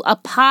into a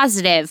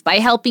positive by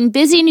helping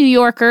busy New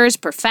Yorkers,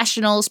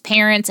 professionals,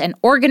 parents, and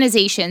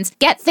organizations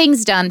get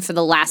things done for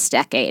the last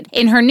decade.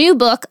 In her new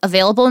book,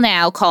 available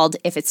now, called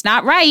If It's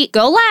Not Right,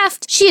 Go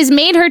Left, she has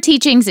made her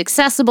teachings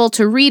accessible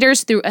to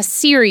readers through a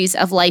series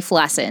of life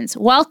lessons.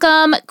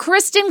 Welcome,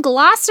 Kristen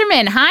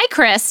Glosserman. Hi,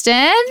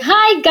 Kristen.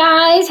 Hi,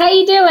 guys. How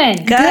you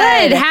doing?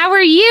 Good. How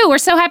are you? We're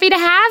so happy to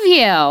have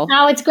you.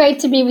 Oh, it's great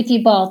to be with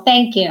you both.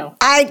 Thank you.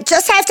 I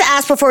just have to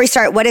ask before we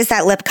start, what is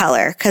that lip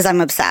color? Because I'm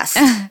obsessed.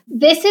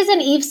 This is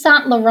an Yves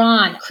Saint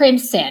Laurent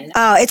Crimson.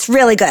 Oh, it's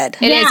really good.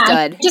 It is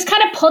good. I just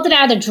kind of pulled it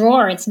out of the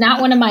drawer. It's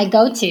not one of my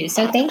go-tos,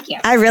 so thank you.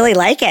 I really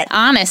like it.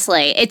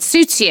 Honestly, it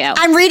suits you.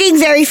 I'm reading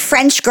very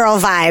French girl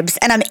vibes,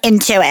 and I'm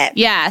into it.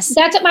 Yes.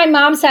 That's what my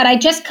mom said. I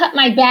just cut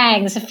my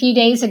bangs a few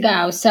days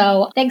ago,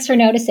 so thanks for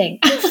noticing.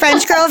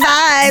 French girl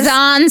vibes.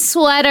 Zon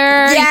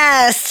sweater.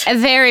 Yes.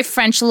 Very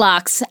French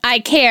locks. I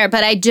care,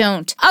 but I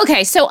don't.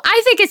 Okay, so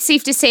I think it's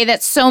safe to say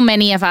that so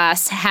many of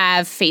us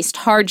have faced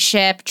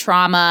hardship,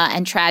 trauma,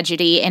 and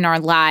tragedy in our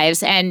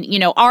lives. And, you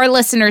know, our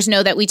listeners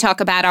know that we talk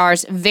about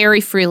ours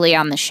very freely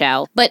on the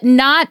show. But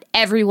not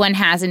everyone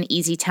has an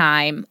easy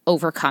time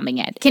overcoming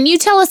it. Can you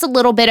tell us a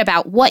little bit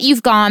about what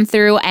you've gone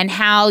through and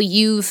how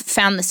you've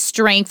found the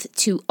strength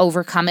to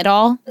overcome it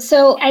all?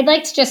 So I'd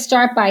like to just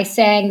start by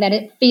saying that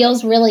it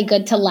feels really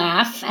good to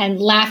laugh, and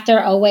laughter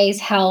always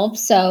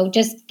helps. So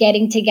just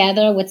getting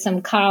together with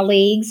some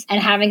colleagues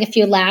and having a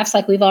few laughs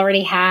like we've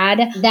already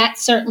had, that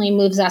certainly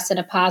moves us in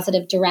a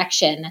positive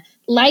direction.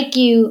 Like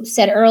you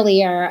said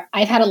earlier,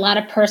 I've had a lot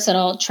of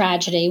personal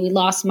tragedy. We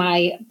lost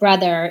my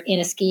brother in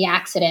a ski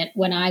accident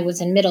when I was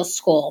in middle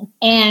school.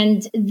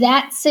 And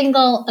that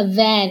single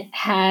event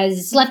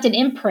has left an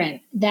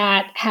imprint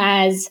that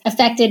has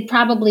affected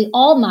probably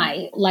all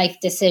my life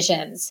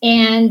decisions.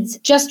 And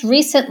just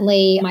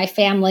recently, my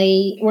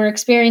family were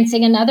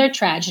experiencing another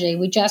tragedy.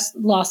 We just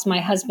lost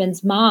my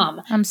husband's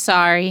mom. I'm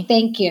sorry.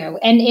 Thank you.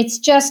 And it's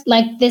just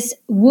like this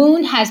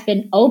wound has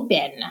been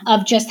open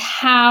of just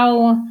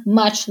how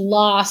much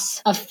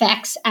loss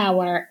affects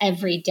our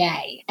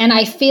everyday. And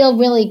I feel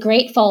really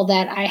grateful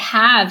that I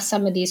have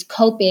some of these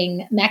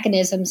coping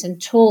mechanisms and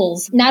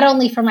tools, not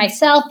only for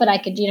myself, but I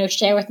could,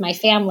 share with my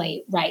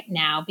family right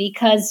now.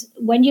 Because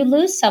when you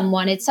lose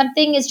someone,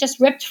 something is just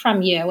ripped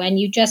from you and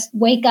you just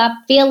wake up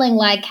feeling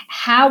like,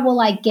 how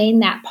will I gain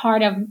that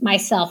part of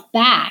myself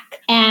back?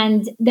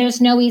 And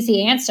there's no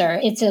easy answer.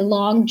 It's a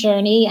long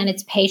journey and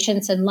it's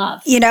patience and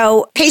love.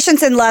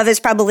 Patience and love is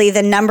probably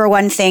the number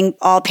one thing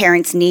all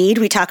parents need.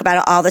 We talk about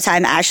it all the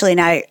time. Ashley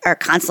and I are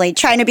constantly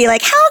trying to be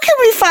like, how can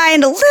we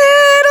find a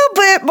little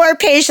bit more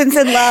patience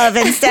and love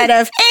instead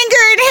of anger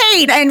and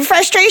hate and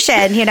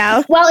frustration,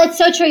 Well, it's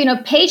so true.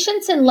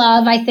 Patience and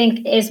love, I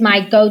think, is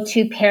my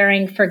go-to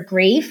pairing for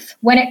grief.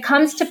 When it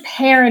comes to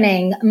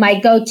parenting, my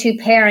go-to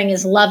pairing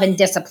is love and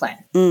discipline.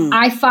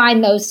 I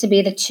find those to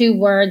be the two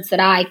words that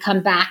I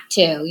come back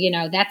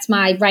to. That's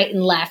my right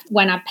and left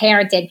when I'm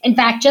parenting. In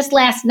fact, just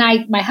last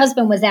night, my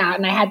husband was out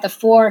and I had the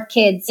 4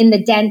 kids in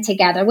the den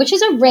together, which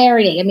is a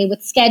rarity. I mean,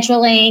 with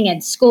scheduling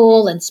and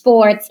school and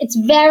sports, it's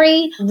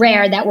very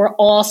rare that we're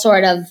all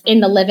sort of in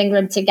the living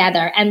room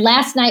together. And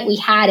last night we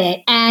had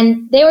it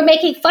and they were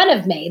making fun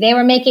of me. They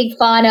were making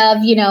fun of,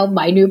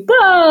 my new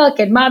book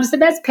and Mom's the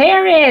Best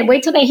Parent.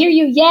 Wait till they hear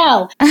you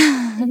yell.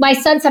 My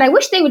son said, I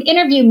wish they would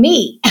interview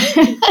me.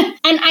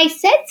 And I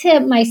said to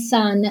my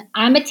son,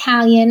 I'm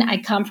Italian. I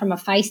come from a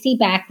feisty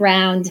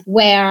background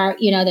where,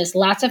 there's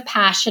lots of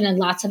passion and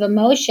lots of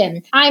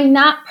emotion. I'm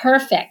not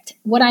perfect.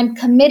 What I'm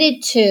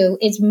committed to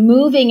is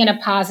moving in a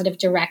positive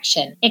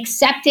direction,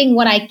 accepting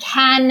what I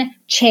can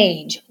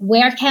change.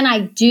 Where can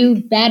I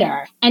do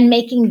better? And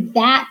making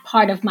that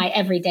part of my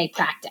everyday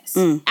practice.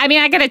 I mean,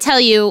 I got to tell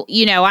you,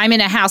 I'm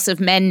in a house of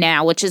men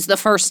now, which is the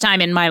first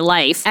time in my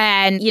life.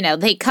 And,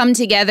 they come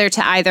together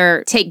to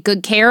either take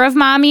good care of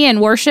mommy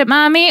and worship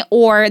mommy,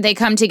 or they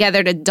come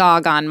together to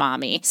dog on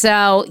mommy.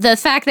 So the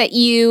fact that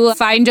you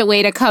find a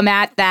way to come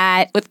at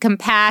that with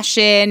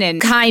compassion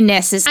and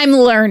kindness I'm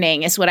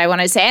learning is what I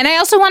want to say. And I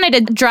also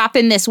wanted to drop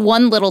in this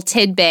one little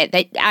tidbit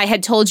that I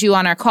had told you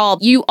on our call.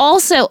 You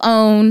also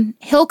own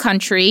Hill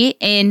Country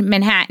in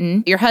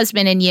Manhattan, your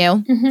husband and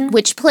you,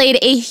 which played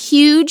a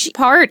huge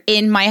part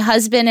in my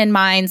husband and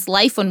mine's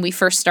life when we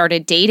first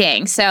started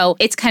dating. So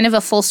it's kind of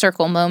a full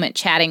circle moment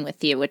chatting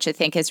with you, which I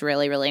think is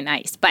really, really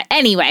nice. But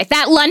anyway,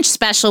 that lunch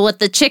special with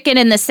the chicken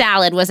and the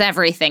salad was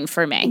everything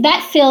for me.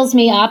 That fills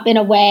me up in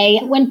a way.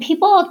 When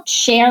people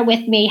share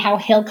with me how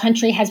Hill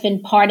Country has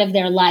been part of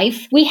their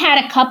life, we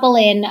had a couple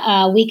in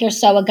a week or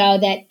so ago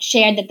that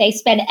shared that they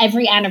spend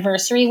every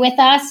anniversary with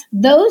us.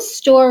 Those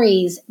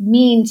stories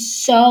mean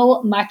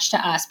so much to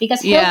us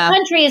because Hill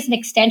Country is an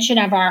extension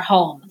of our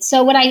home.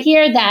 So when I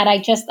hear that,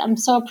 I'm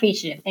so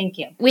appreciative. Thank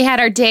you. We had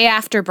our day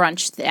after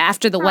brunch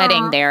after the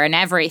wedding there and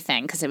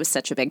everything because it was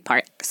such a big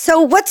part.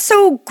 So what's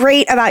so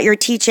great about your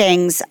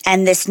teachings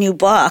and this new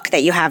book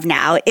that you have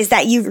now is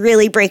that you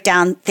really break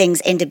down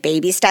things into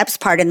baby steps,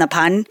 pardon the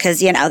pun, because,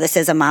 this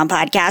is a mom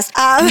podcast,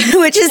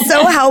 which is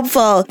so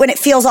helpful when it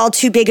feels all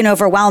too big and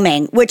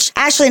overwhelming, which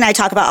Ashley and I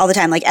talk about all the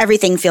time. Like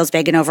everything feels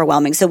big and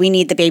overwhelming. So we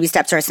need the baby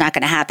steps or it's not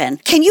going to happen.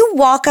 Can you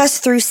walk us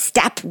through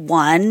step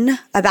 1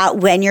 about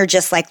when you're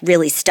just like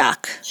really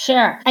stuck?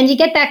 Sure. And you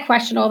get that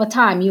question all the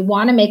time. You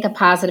want to make a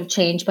positive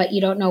change, but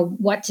you don't know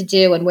what to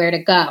do and where to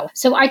go.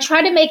 So I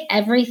try to make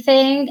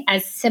everything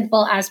as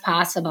simple as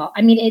possible.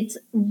 I mean, it's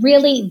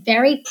really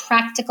very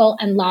practical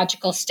and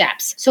logical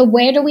steps. So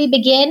where do we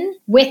begin?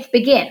 With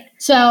begin.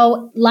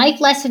 So life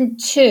lesson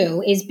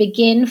 2 is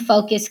begin,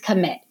 focus,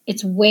 commit.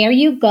 It's where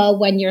you go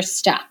when you're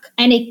stuck.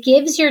 And it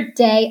gives your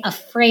day a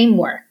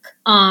framework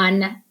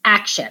on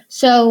action.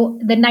 So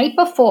the night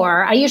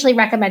before, I usually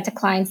recommend to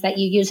clients that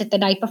you use it the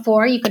night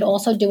before. You could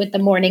also do it the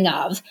morning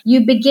of.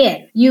 You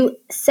begin. You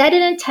set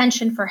an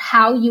intention for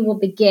how you will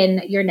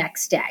begin your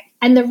next day.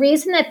 And the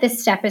reason that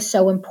this step is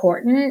so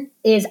important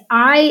is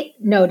I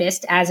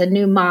noticed as a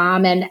new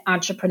mom and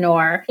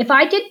entrepreneur, if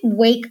I didn't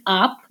wake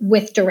up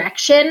with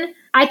direction,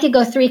 I could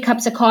go 3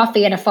 cups of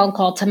coffee and a phone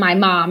call to my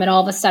mom, and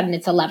all of a sudden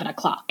it's 11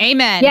 o'clock.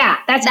 Amen. Yeah,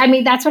 that's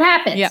what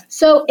happens. Yep.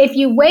 So if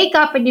you wake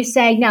up and you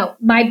say, no,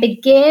 my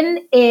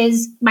begin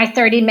is my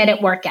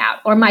 30-minute workout,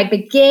 or my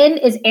begin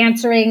is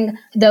answering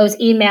those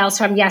emails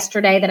from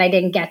yesterday that I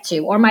didn't get to,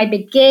 or my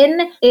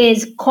begin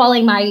is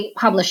calling my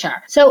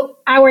publisher. So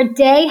our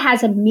day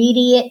has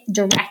immediate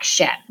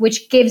direction,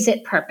 which gives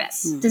it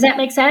purpose. Does that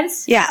make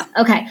sense? Yeah.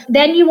 Okay.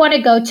 Then you want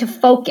to go to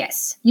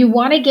focus. You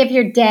want to give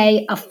your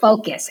day a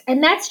focus.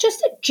 And that's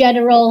just a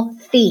general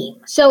theme.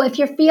 So if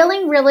you're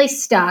feeling really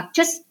stuck,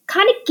 just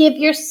kind of give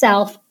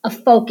yourself a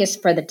focus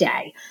for the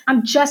day.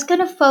 I'm just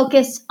going to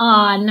focus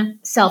on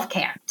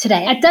self-care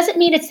today. That doesn't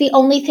mean it's the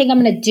only thing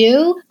I'm going to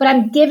do, but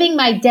I'm giving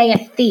my day a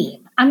theme.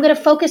 I'm going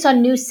to focus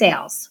on new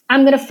sales.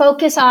 I'm going to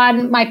focus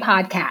on my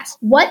podcast.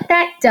 What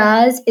that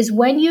does is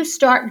when you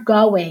start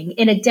going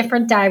in a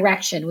different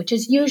direction, which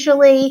is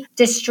usually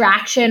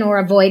distraction or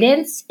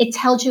avoidance, it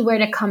tells you where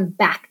to come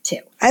back to.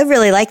 I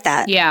really like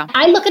that. Yeah.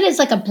 I look at it as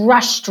like a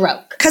brush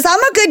stroke. Because I'm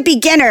a good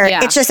beginner.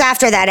 Yeah. It's just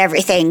after that,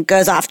 everything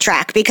goes off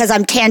track because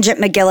I'm Tangent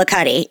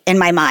McGillicuddy in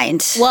my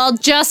mind. Well,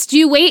 just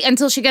you wait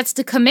until she gets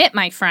to commit,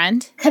 my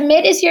friend.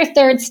 Commit is your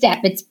third step.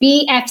 It's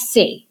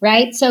BFC,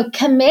 right? So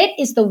commit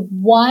is the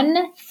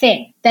one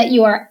thing that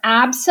you are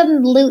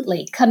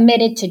absolutely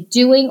committed to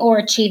doing or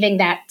achieving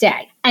that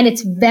day. And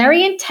it's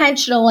very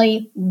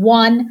intentionally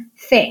one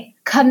thing.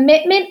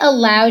 Commitment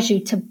allows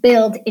you to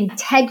build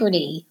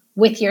integrity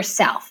with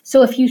yourself.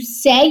 So if you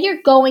say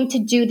you're going to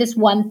do this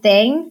one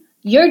thing,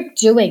 you're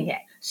doing it.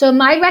 So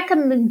my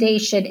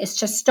recommendation is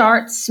to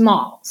start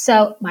small.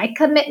 So my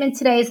commitment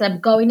today is that I'm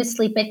going to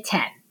sleep at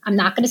 10. I'm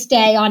not going to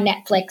stay on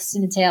Netflix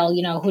until,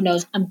 who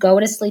knows, I'm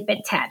going to sleep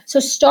at 10. So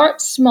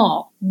start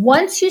small.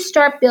 Once you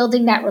start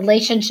building that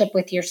relationship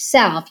with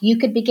yourself, you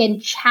could begin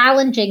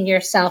challenging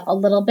yourself a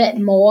little bit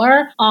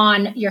more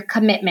on your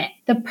commitment.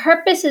 The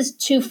purpose is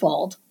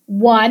twofold.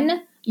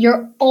 1,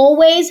 you're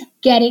always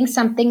getting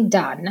something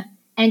done.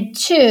 And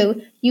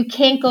 2, you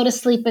can't go to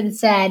sleep and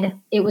said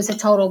it was a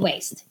total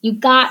waste. You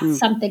got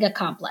something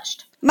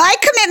accomplished. My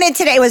commitment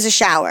today was a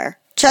shower.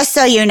 Just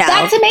so you know.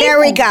 That's amazing. There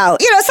we go.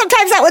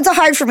 Sometimes that was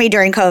hard for me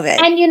during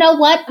COVID. And you know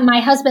what? My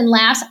husband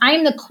laughs.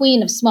 I'm the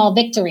queen of small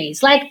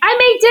victories. Like, I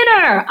made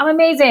dinner. I'm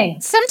amazing.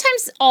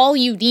 Sometimes all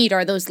you need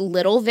are those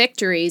little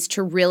victories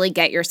to really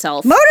get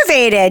yourself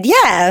motivated.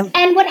 Yeah.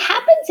 And what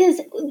happens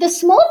is the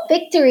small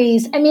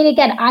victories,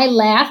 again, I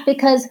laugh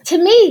because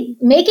to me,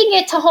 making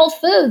it to Whole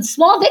Foods,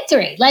 small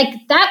victory. Like,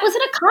 that was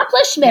an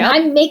accomplishment. Yep.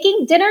 I'm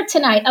making dinner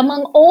tonight.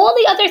 Among all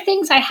the other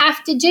things I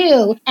have to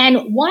do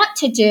and want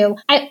to do,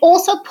 I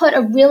also put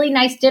a really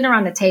nice dinner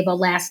on the table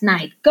last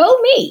night.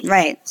 Go me.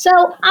 Right. So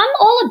I'm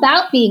all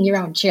about being your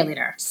own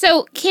cheerleader.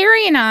 So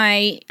Carrie and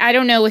I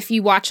don't know if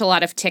you watch a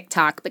lot of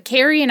TikTok, but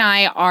Carrie and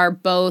I are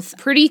both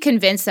pretty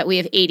convinced that we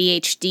have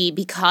ADHD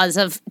because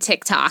of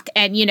TikTok.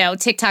 And,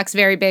 TikTok's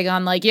very big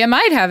on like, you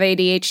might have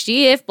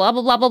ADHD if blah,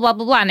 blah, blah, blah, blah,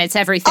 blah, blah. And it's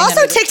everything.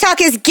 Also,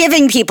 TikTok is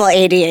giving people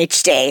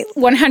ADHD.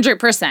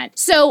 100%.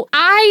 So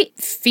I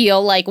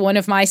feel like one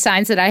of my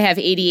signs that I have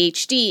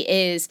ADHD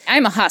is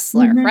I'm a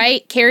hustler,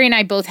 right? Carrie and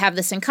I both have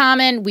this in common.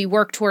 woman. We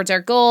work towards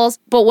our goals.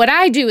 But what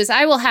I do is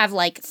I will have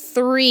like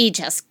 3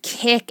 just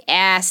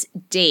kick-ass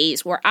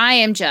days where I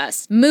am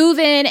just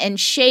moving and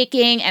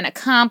shaking and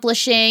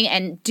accomplishing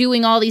and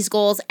doing all these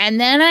goals. And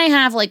then I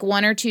have like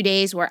 1 or 2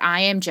 days where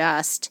I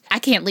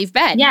can't leave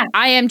bed. Yeah.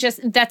 I am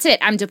that's it.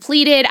 I'm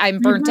depleted. I'm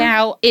burnt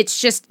out.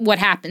 It's just what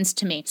happens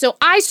to me. So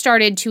I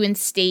started to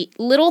instate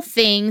little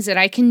things that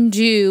I can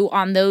do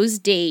on those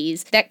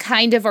days that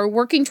kind of are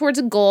working towards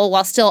a goal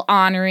while still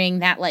honoring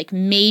that like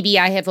maybe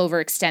I have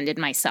overextended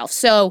myself.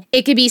 So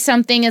it could be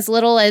something as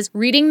little as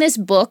reading this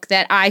book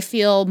that I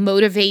feel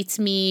motivates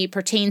me,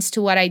 pertains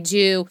to what I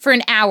do for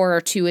an hour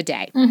or 2 a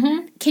day.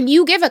 Can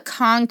you give a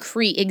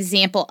concrete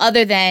example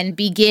other than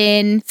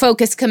begin,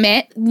 focus,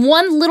 commit?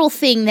 One little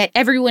thing that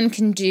everyone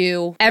can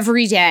do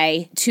every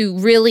day to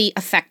really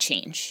affect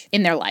change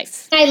in their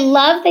life. I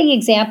love the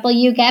example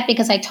you get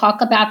because I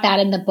talk about that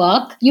in the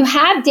book. You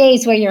have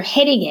days where you're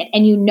hitting it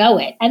and you know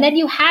it. And then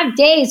you have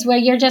days where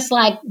you're just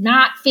like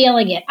not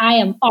feeling it. I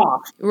am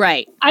off.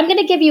 Right. I'm going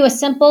to give you a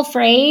simple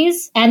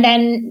phrase and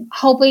then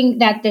hoping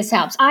that this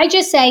helps. I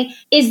just say,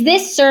 is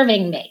this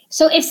serving me?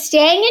 So if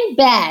staying in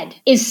bed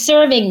is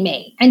serving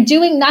me and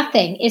doing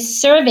nothing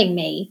is serving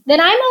me,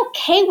 then I'm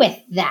okay with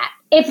that.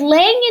 If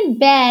laying in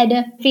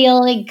bed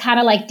feeling kind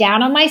of like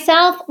down on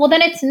myself, well,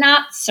 then it's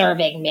not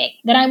serving me.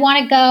 Then I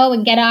want to go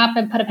and get up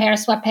and put a pair of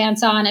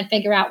sweatpants on and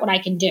figure out what I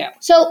can do.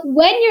 So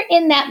when you're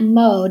in that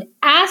mode,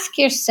 ask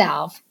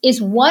yourself,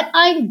 is what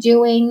I'm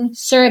doing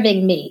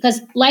serving me? Because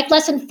like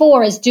lesson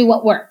 4 is do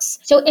what works.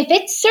 So if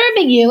it's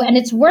serving you and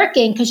it's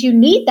working because you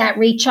need that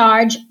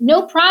recharge,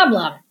 no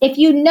problem. If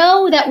you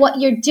know that what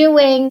you're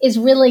doing is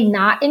really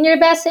not in your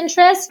best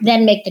interest,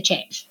 then make the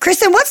change.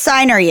 Kristen, what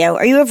sign are you?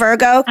 Are you a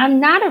Virgo? I'm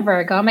not a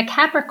Virgo. I'm a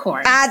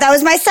Capricorn. That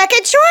was my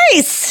second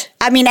choice.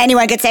 I mean,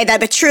 anyone could say that,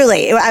 but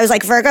truly, I was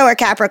like Virgo or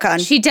Capricorn.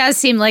 She does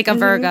seem like a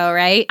Virgo,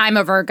 right? I'm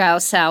a Virgo,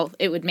 so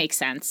it would make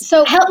sense.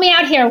 So help me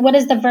out here. What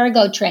is the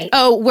Virgo trait?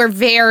 Oh, we're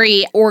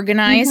very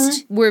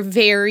organized. We're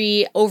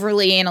very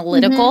overly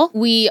analytical.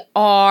 We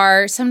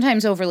are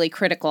sometimes overly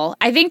critical.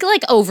 I think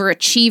like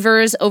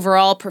overachievers,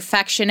 overall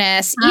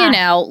perfectionists,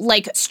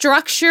 like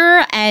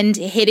structure and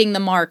hitting the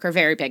mark are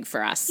very big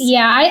for us.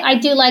 Yeah, I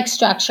do like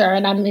structure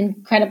and I'm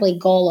incredibly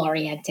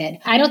goal-oriented.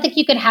 I don't think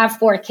you could have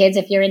 4 kids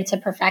if you're into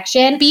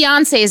perfection.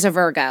 Beyonce is a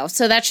Virgo,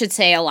 so that should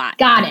say a lot.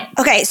 Got it.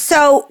 Okay,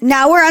 so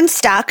now we're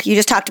unstuck. You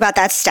just talked about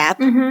that step.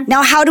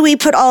 Now, how do we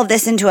put all of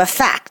this into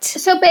effect?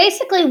 So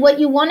basically what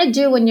you want to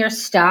do when you're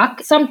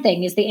stuck,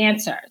 something is the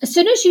answer. As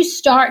soon as you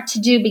start to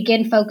do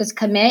begin, focus,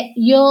 commit,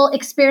 you'll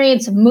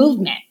experience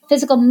movement.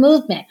 Physical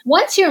movement.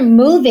 Once you're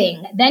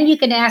moving, then you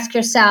can ask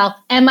yourself,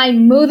 am I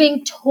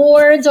moving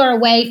towards or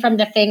away from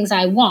the things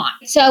I want?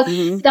 So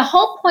the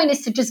whole point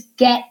is to just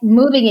get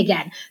moving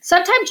again.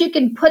 Sometimes you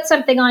can put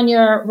something on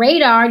your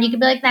radar and you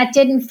can be like, that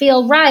didn't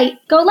feel right.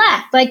 Go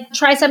left, like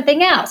try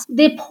something else.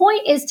 The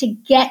point is to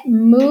get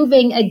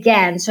moving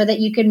again so that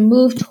you can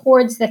move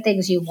towards the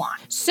things you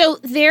want. So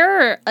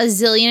there are a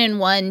zillion and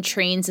one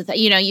trains of that.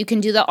 You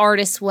can do the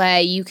artist's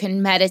way, you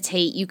can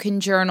meditate, you can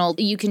journal,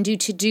 you can do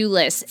to-do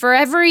lists. For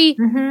every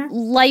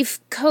life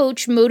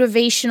coach,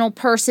 motivational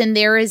person,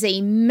 there is a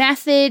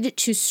method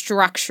to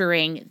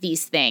structuring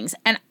these things.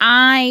 And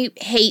I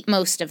hate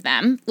most of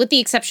them, with the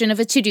exception of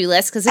a to-do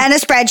list. And a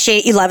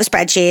spreadsheet. You love a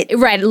spreadsheet.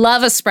 Right,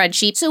 love a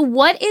spreadsheet. So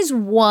what is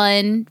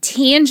one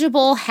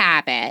tangible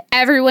habit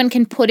everyone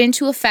can put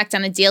into effect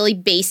on a daily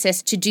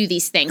basis to do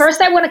these things? First,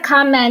 I want to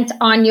comment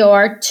on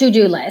your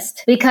to-do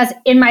list, because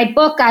in my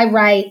book, I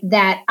write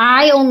that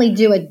I only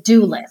do a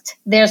do list.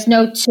 There's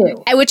no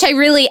to. Which I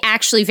really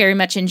actually very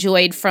much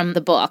enjoyed from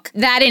the book.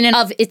 That in and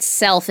of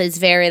itself is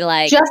very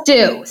like... just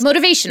do.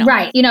 Motivational.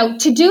 Right.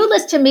 To-do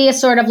list to me is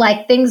sort of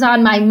like things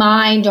on my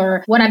mind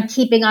or what I'm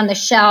keeping on the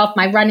shelf,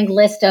 my running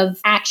list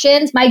of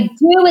actions. My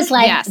do is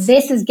like,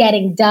 This is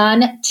getting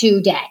done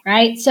today,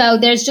 right? So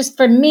there's just,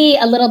 for me,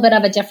 a little bit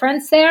of a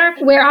difference there.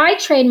 Where I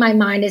train my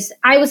mind is,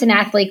 I was an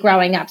athlete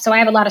growing up, so I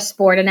have a lot of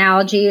sport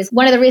analogies.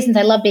 One of the reasons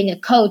I love being a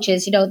coach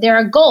is, there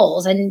are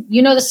goals and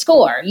the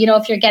score,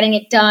 if you're getting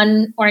it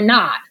done or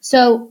not.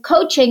 So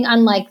coaching,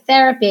 unlike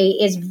therapy,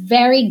 is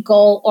very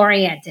goal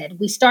oriented.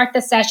 We start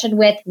the session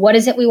with what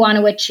is it we want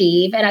to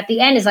achieve? And at the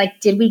end is like,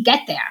 did we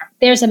get there?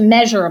 There's a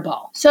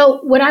measurable.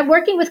 So when I'm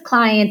working with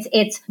clients,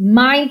 it's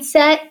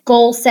mindset,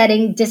 goal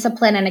setting,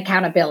 discipline, and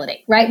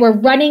accountability, right? We're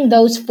running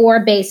those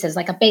 4 bases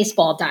like a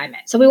baseball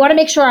diamond. So we want to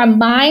make sure our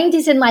mind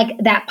is in like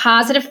that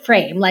positive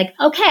frame, like,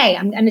 okay,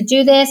 I'm going to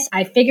do this.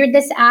 I figured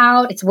this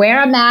out. It's where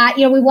I'm at.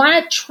 We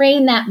want to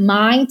train that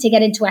mind to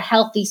get into a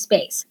healthy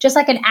space, just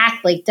like an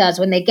athlete does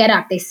when they get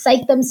up. They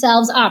psych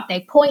themselves up.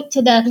 They point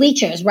to the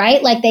bleachers,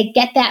 right? Like they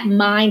get that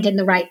mind in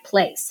the right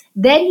place.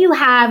 Then you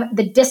have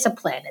the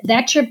discipline.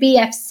 That's your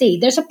BFC.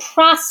 There's a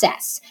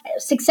process.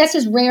 Success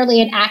is rarely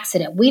an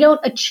accident. We don't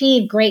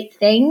achieve great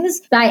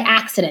things by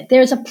accident.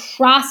 There's a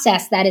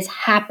process that is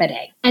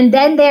happening. And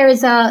then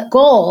there's a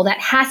goal that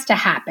has to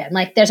happen.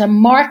 Like there's a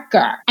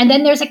marker. And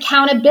then there's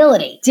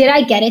accountability. Did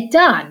I get it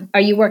done?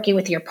 Are you working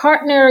with your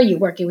partner? Are you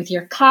working with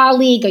your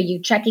colleague? Are you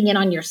checking in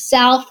on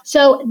yourself?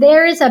 So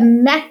there is a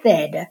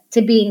method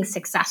to being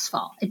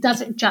successful. It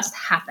doesn't just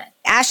happen.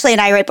 Ashley and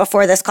I, right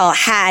before this call,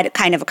 had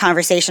kind of a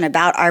conversation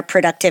about our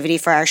productivity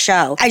for our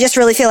show. I just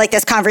really feel like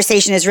this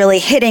conversation is really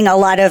hitting a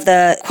lot of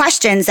the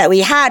questions that we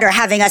had, or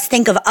having us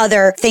think of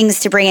other things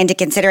to bring into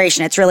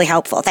consideration. It's really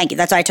helpful. Thank you.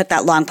 That's why I took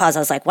that long pause. I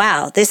was like,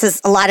 wow, this is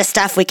a lot of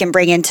stuff we can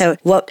bring into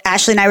what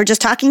Ashley and I were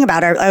just talking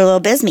about, our little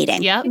biz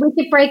meeting. Yep. We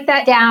could break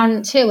that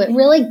down too. It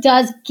really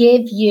does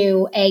give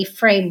you a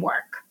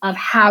framework of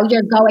how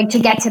you're going to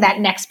get to that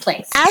next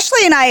place.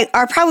 Ashley and I,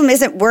 our problem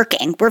isn't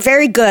working. We're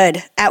very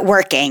good at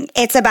working.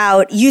 It's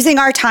about using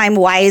our time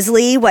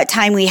wisely, what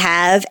time we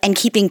have, and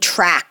keeping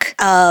track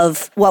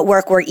of what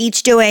work we're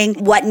each doing,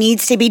 what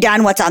needs to be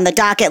done, what's on the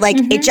docket. Like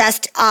it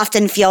just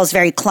often feels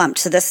very clumped.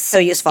 So this is so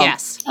useful.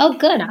 Yes. Oh,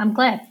 good. I'm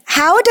glad.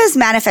 How does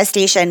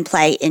manifestation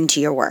play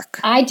into your work?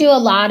 I do a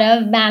lot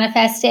of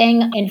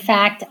manifesting. In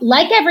fact,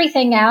 like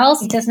everything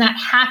else, it does not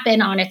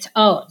happen on its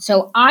own.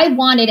 So I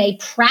wanted a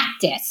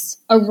practice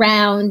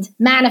around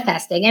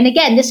manifesting. And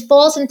again, this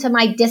falls into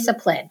my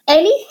discipline.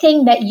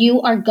 Anything that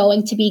you are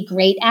going to be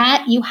great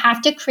at, you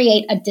have to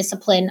create a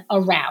discipline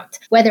around,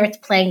 whether it's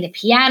playing the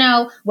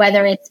piano,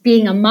 whether it's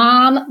being a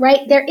mom,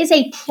 right? There is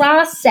a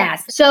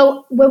process.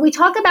 So when we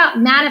talk about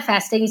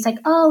manifesting, it's like,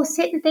 oh,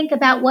 sit and think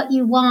about what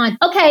you want.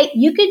 Okay,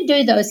 you can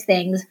do those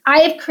things. I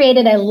have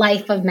created a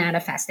life of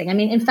manifesting. I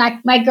mean, in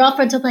fact, my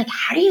girlfriends will be like,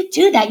 how do you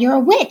do that? You're a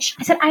witch.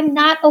 I said, I'm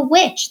not a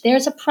witch.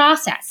 There's a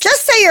process.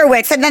 Just say you're a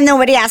witch, and then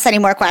nobody asks any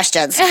more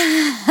questions.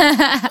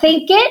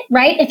 Think it,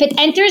 right? If it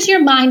enters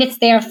your mind, it's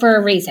there for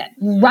a reason.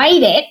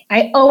 Write it.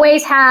 I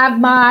always have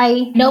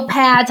my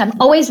notepads. I'm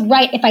always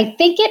write. If I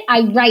think it,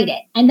 I write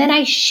it. And then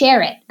I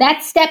share it.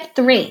 That's step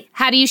 3.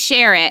 How do you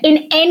share it?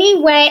 In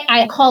any way,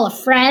 I call a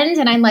friend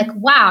and I'm like,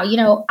 wow,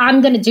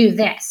 I'm going to do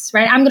this,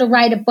 right? I'm going to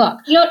write a book.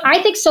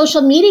 I think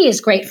social media is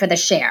great for the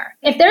share.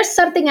 If there's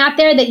something out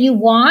there that you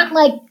want,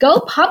 like go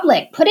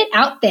public, put it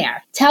out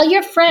there. Tell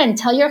your friend,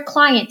 tell your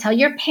client, tell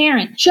your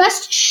parent.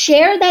 Just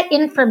share that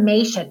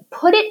information.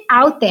 Put it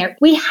out there.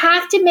 We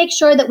have to make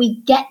sure that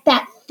we get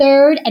that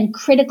third and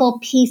critical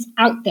piece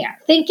out there.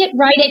 Think it,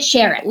 write it,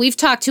 share it. We've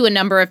talked to a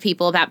number of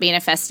people about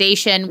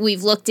manifestation.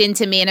 We've looked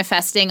into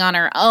manifesting on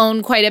our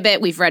own quite a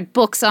bit. We've read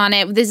books on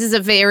it. This is a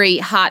very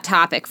hot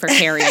topic for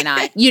Carrie and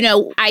I.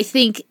 I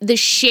think the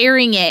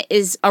sharing it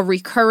is a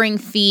recurring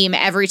theme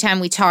every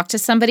time we talk to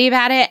somebody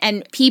about it.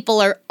 And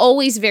people are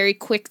always very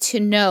quick to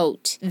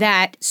note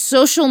that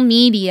social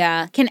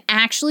media can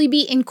actually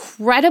be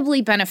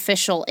incredibly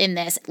beneficial in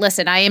this.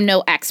 Listen, I am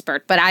no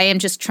expert, but I am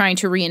just trying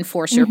to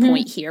reinforce your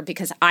point here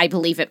because I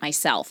believe it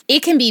myself.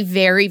 It can be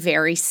very,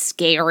 very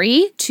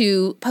scary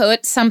to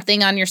put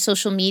something on your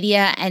social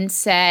media and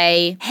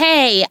say,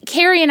 hey,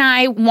 Carrie and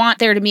I want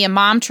there to be a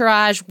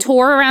Momtourage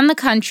tour around the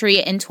country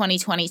in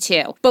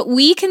 2022. But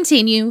we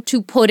continue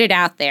to put it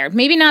out there.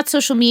 Maybe not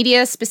social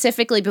media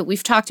specifically, but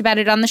we've talked about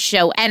it on the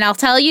show. And I'll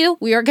tell you,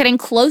 we are getting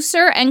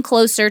closer and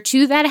closer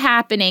to that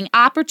happening.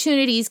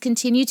 Opportunities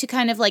continue to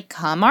kind of like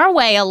come our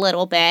way a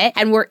little bit,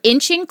 and we're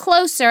inching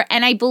closer.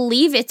 And I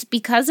believe it's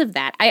because of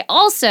that. I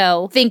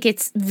also think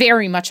it's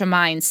very much a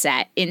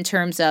mindset in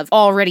terms of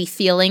already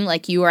feeling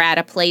like you are at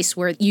a place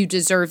where you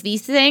deserve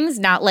these things,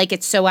 not like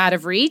it's so out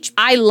of reach.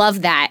 I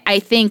love that. I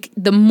think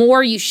the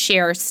more you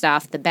share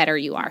stuff, the better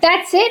you are.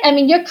 That's it. I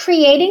mean, you're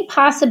creating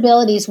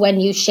possibilities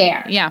when you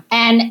share. Yeah.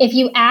 And if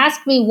you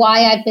ask me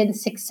why I've been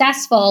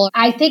successful,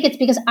 I think it's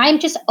because I'm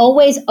just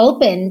always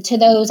open to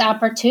those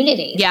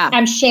opportunities. Yeah.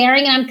 I'm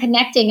sharing and I'm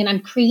connecting and I'm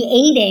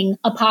creating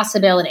a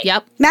possibility.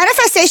 Yep.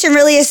 Manifestation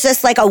really is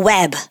just like a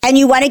web. And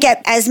you want to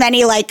get as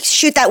many,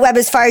 shoot that web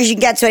as far as you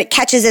can get so it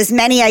catches as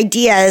many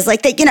ideas.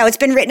 It's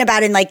been written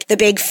about in The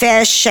Big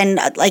Fish and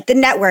the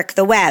network,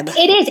 the web.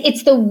 It is.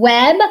 It's the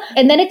web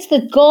and then it's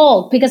the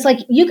goal because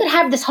you could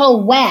have this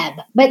whole web,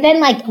 but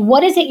then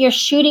what is it you're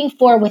shooting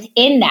for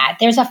within that?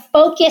 There's a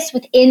focus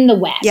within the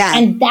web. Yeah.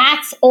 And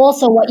that's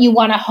also what you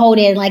want to hone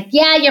in.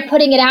 You're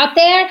putting it out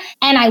there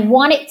and I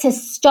want it to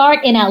start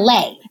in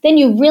LA. Then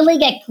you really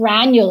get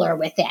granular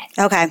with it.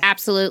 Okay.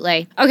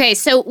 Absolutely. Okay,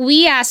 so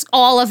we ask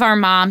all of our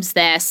moms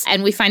this,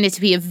 and we find it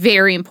to be a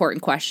very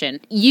important question.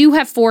 You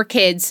have 4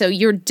 kids, so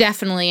you're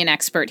definitely an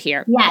expert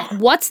here. Yes.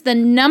 What's the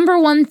number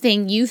one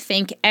thing you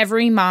think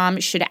every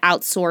mom should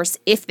outsource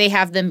if they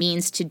have the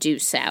means to do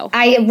so?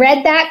 I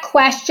read that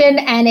question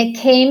and it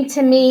came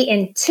to me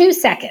in 2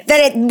 seconds.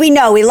 We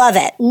know, we love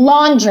it.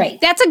 Laundry.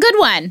 That's a good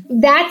one.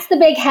 That's the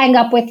big hang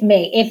up with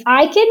me. If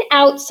I can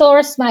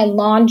outsource my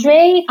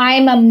laundry,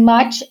 I'm a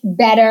much much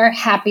better,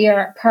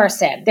 happier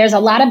person. There's a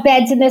lot of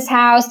beds in this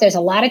house. There's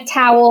a lot of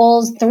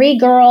towels, 3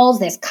 girls.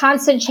 There's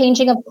constant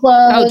changing of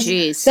clothes. Oh,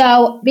 geez.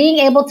 So being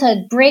able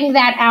to bring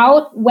that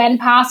out when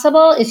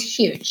possible is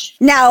huge.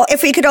 Now,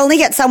 if we could only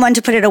get someone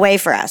to put it away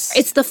for us.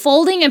 It's the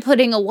folding and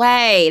putting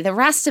away. The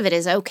rest of it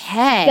is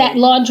okay. That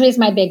laundry is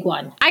my big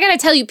one. I gotta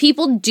tell you,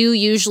 people do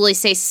usually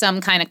say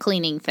some kind of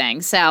cleaning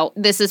thing. So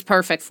this is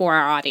perfect for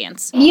our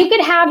audience. You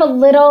could have a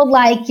little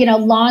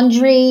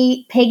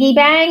laundry piggy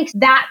bank.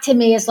 That to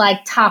me is like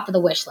top of the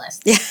wish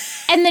list.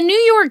 And the New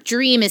York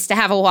dream is to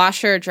have a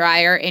washer or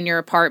dryer in your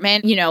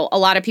apartment. You know, a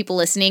lot of people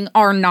listening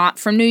are not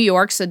from New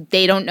York, so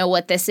they don't know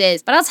what this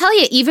is. But I'll tell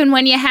you, even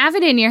when you have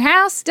it in your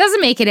house,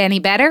 doesn't make it any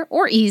better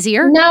or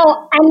easier.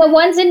 No, and the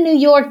ones in New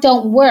York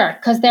don't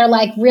work because they're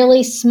like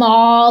really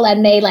small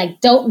and they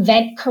don't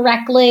vent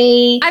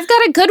correctly. I've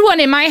got a good one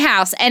in my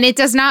house, and it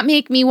does not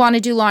make me want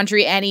to do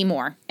laundry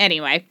anymore.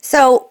 Anyway.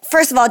 So,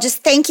 first of all,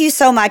 just thank you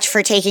so much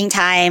for taking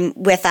time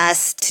with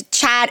us to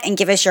chat and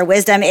give us your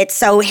wisdom. It's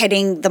so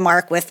hitting the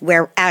mark with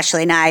where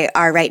Ashley and I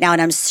are right now,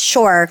 and I'm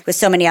sure with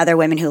so many other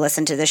women who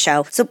listen to the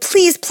show. So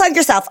please plug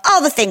yourself,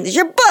 all the things,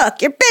 your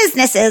book, your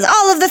businesses,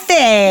 all of the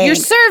things. Your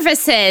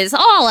services,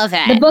 all of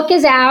it. The book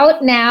is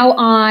out now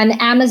on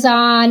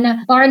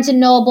Amazon, Barnes &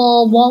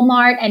 Noble,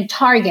 Walmart, and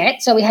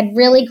Target. So we had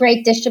really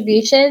great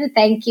distribution.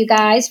 Thank you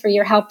guys for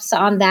your helps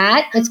on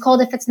that. It's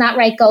called If It's Not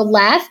Right, Go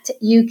Left.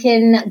 You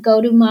can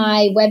go to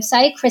my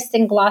website,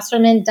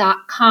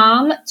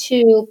 KristenGlosserman.com,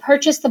 to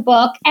purchase the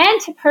book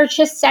and to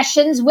purchase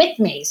sessions with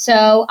me.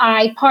 So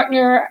I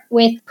partner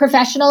with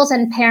professionals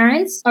and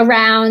parents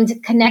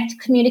around connect,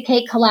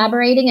 communicate,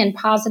 collaborating, and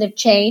positive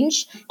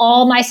change.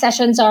 All my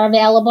sessions are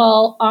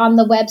available on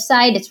the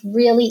website. It's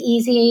really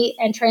easy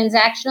and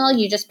transactional.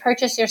 You just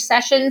purchase your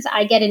sessions.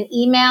 I get an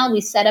email.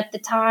 We set up the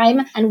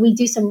time and we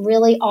do some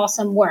really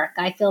awesome work.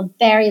 I feel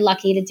very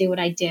lucky to do what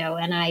I do.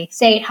 And I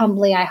say it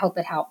humbly. I hope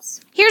it helps.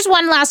 Here's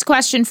one last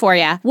question for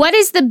you. What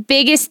is the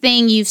biggest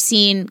thing you've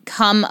seen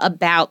come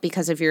about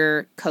because of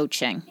your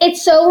coaching?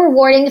 It's so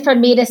rewarding for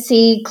me to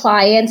see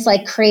clients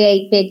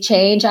create big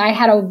change. I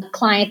had a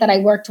client that I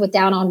worked with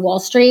down on Wall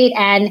Street,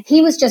 and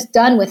he was just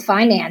done with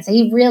finance.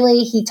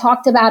 He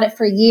talked about it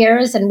for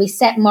years, and we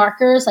set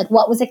markers,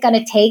 what was it going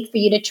to take for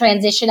you to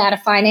transition out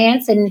of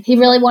finance? And he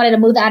really wanted to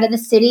move out of the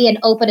city and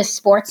open a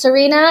sports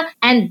arena.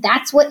 And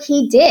that's what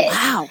he did.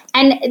 Wow.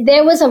 And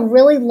there was a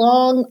really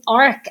long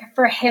arc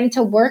for him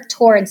to work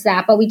towards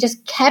that, but we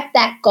just kept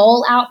that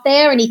goal out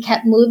there and he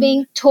kept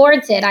moving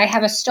towards it. I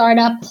have a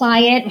startup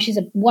client. She's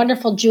a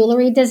wonderful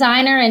jewelry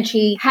designer, and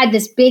she had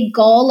this big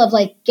goal of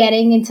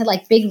getting into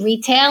big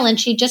retail, and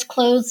she just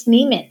closed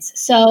Neiman's.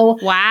 So,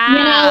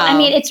 wow.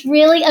 It's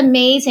really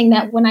amazing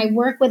that when I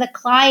work with a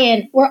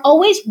client, we're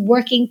always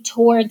working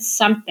towards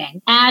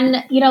something.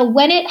 And,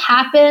 when it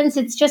happens,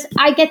 it's just,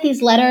 I get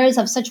these letters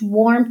of such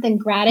warmth and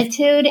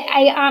gratitude.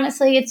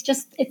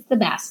 It's the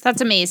best.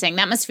 That's amazing.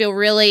 That must feel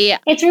really...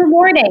 It's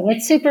rewarding.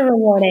 It's super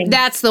rewarding.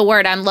 That's the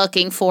word I'm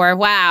looking for.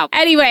 Wow.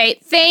 Anyway,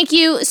 thank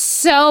you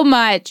so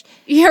much.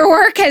 Your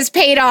work has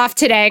paid off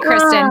today,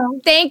 Kristen. Wow.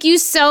 Thank you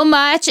so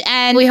much.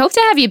 And we hope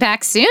to have you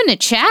back soon to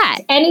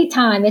chat.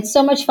 Anytime. It's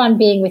so much fun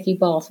being with you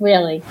both,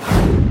 really.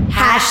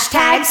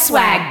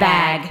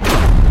 #SwagBag.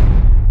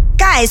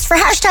 Guys, for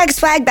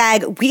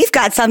 #SwagBag, we've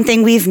got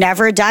something we've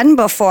never done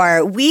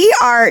before. We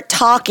are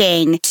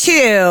talking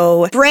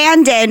to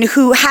Brandon,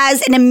 who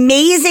has an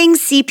amazing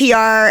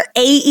CPR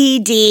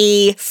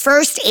AED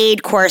first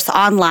aid course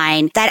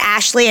online that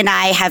Ashley and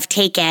I have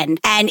taken.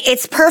 And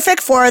it's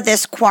perfect for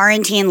this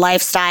quarantine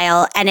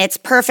lifestyle. And it's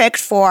perfect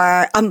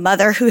for a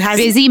mother who has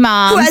busy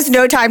mom who has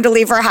no time to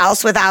leave her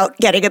house without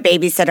getting a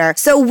babysitter.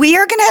 So we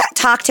are going to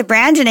talk to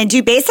Brandon and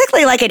do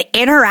basically an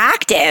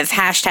interactive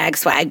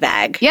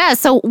 #SwagBag. Yeah,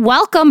 so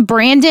welcome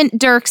Brandon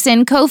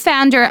Dirksen,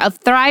 co-founder of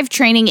Thrive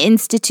Training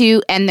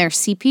Institute and their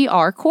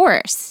CPR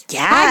course.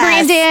 Yes. Hi,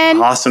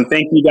 Brandon. Awesome.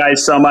 Thank you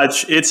guys so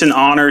much. It's an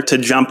honor to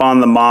jump on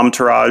the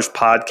Momtourage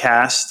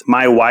podcast.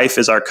 My wife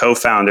is our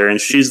co-founder,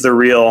 and she's the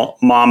real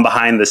mom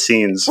behind the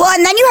scenes. Well,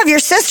 and then you have your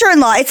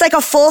sister-in-law. It's like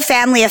a full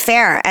family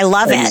affair. I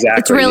love it. Exactly.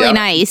 It's really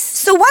nice.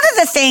 So one of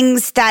the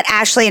things that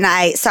Ashley and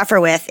I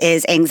suffer with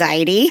is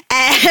anxiety.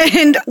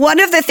 And one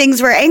of the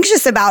things we're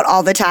anxious about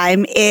all the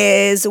time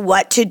is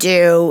what to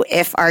do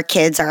if our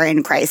kids are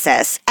in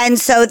crisis. And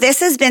so this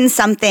has been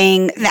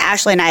something that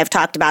Ashley and I have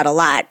talked about a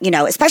lot,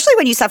 especially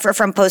when you suffer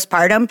from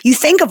postpartum. You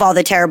think of all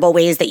the terrible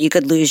ways that you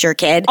could lose your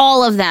kid.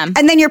 All of them.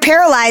 And then you're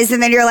paralyzed,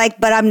 and then you're like,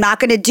 but I'm not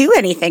going to do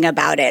anything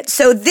about it.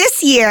 So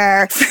this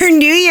year, for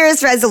New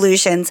Year's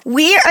resolutions,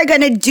 we are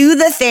going to do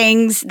the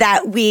things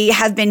that we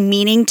have been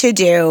meaning to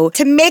do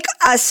to make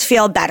us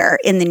feel better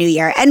in the new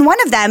year. And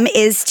one of them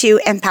is to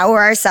empower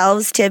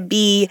ourselves to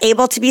be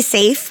able to be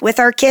safe with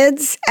our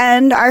kids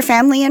and our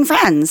family and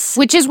friends.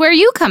 Which which is where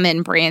you come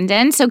in,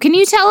 Brandon. So can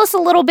you tell us a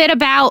little bit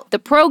about the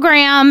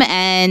program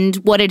and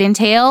what it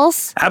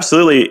entails?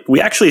 Absolutely. We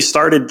actually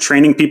started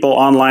training people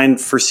online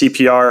for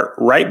CPR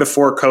right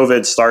before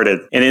COVID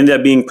started. And it ended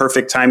up being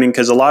perfect timing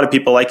because a lot of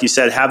people, like you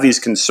said, have these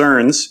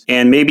concerns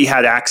and maybe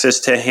had access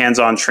to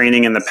hands-on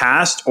training in the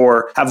past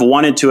or have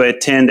wanted to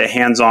attend a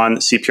hands-on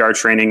CPR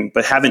training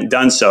but haven't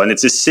done so. And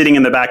it's just sitting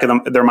in the back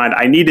of their mind,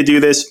 I need to do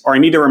this, or I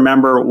need to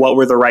remember what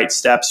were the right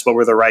steps, what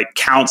were the right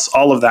counts,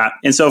 all of that.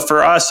 And so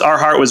for us, our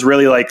heart was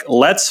really like,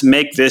 let's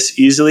make this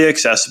easily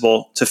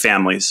accessible to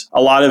families.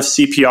 A lot of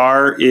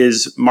CPR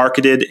is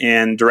marketed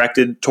and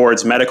directed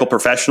towards medical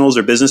professionals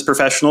or business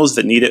professionals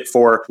that need it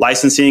for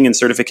licensing and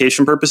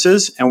certification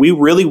purposes. And we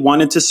really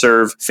wanted to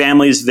serve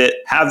families that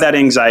have that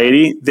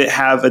anxiety, that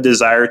have a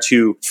desire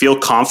to feel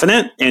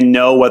confident and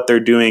know what they're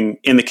doing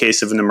in the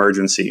case of an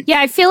emergency. Yeah,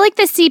 I feel like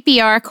the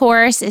CPR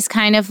course is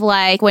kind of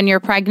like when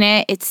you're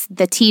pregnant, it's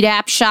the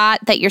Tdap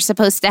shot that you're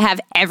supposed to have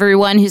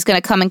everyone who's going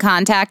to come in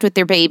contact with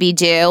their baby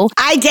do.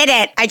 I did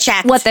it. I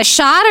checked. What, the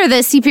shot or the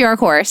CPR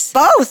course?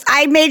 Both.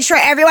 I made sure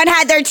everyone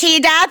had their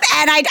Tdap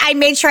and I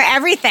made sure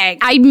everything.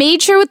 I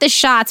made sure with the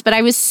shots, but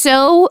I was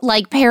so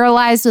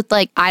paralyzed with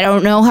I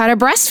don't know how to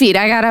breastfeed.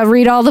 I got to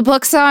read all the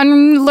books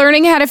on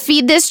learning how to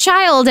feed this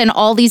child and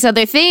all these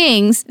other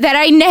things that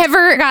I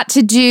never got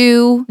to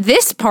do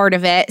this part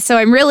of it. So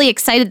I'm really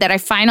excited that I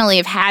finally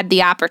have had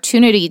the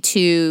opportunity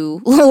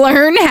to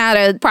learn how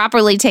to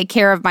properly take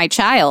care of my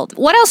child.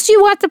 What else do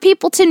you want the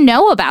people to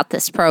know about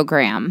this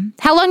program?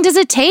 How long does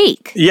it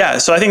take? Yeah,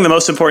 so I think the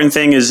most important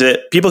thing is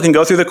that people can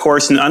go through the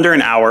course in under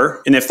an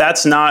hour. And if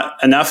that's not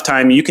enough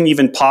time, you can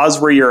even pause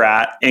where you're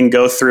at and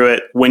go through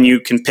it when you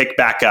can pick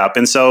back up.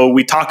 And so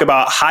we talk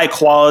about high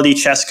quality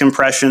chest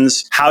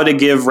compressions, how to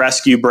give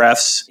rescue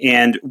breaths,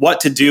 and what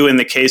to do in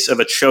the case of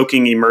a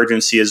choking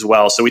emergency as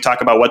well. So we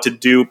talk about what to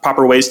do,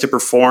 proper ways to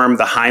perform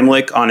the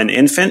Heimlich on an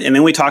infant. And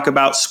then we talk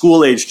about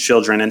school-aged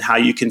children and how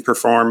you can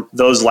perform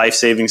those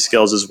life-saving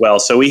skills as well.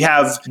 So we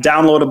have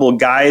downloadable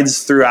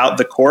guides throughout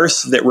the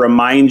course that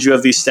remind you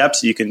of these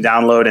steps you can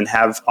download and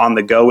have on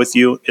the go with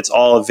you. It's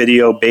all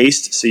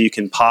video-based, so you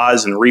can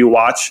pause and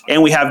rewatch.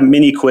 And we have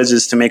mini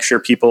quizzes to make sure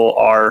people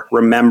are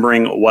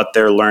remembering what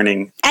they're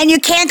learning. And you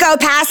can't go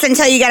past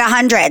until you get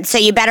 100, so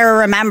you better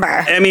remember.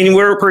 I mean,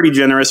 we're pretty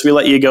generous. We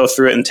let you go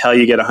through it until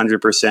you get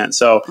 100%.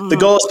 So the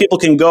goal is people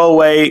can go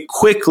away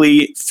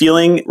quickly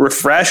feeling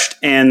refreshed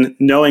and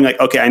knowing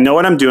okay, I know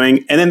what I'm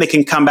doing, and then they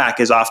can come back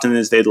as often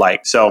as they'd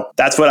like. So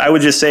that's what I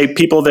would just say.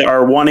 People that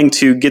are wanting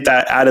to get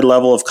that added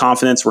level of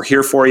confidence, we're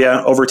here for you.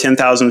 Over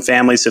 10,000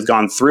 families have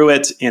gone through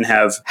it and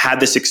have had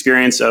this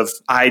experience of,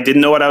 I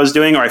didn't know what I was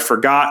doing, or I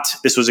forgot.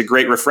 This was a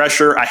great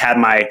refresher. I had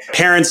my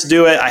parents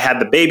do it. I had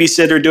the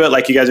babysitter do it.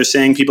 Like you guys are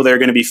saying, people that are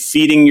going to be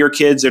feeding your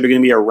kids, that are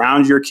going to be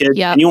around your kids.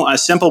 Yep. And you want a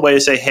simple way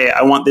to say, hey,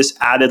 I want this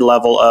added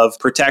level of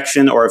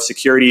protection or of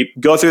security.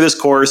 Go through this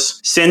course,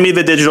 send me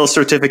the digital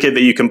certificate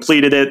that you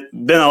completed it.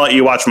 Then I'll let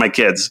you watch my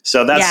kids.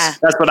 So that's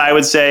what I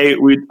would say.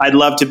 I'd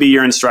love to be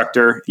your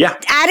instructor. Yeah.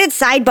 Added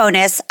side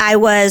bonus, I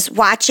was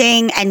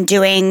watching and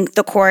doing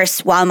the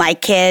course while my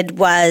kid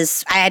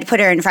was, I had put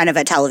her in front of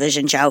a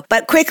television show.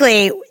 But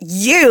quickly,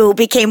 you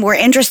became more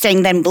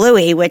interesting than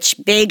Bluey, which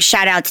big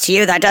shout outs to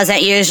you. That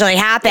doesn't usually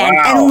happen.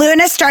 Wow. And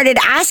Luna started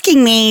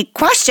asking me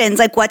questions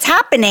like, what's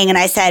happening? And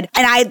I said,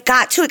 and I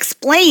got to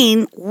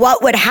explain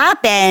what would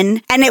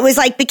happen. And it was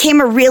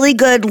became a really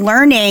good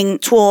learning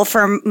tool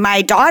for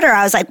my daughter.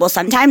 I was like, well,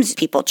 sometimes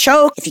people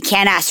choke. If you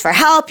can't ask for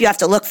help, you have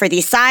to look for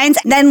these signs.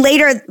 And then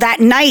later that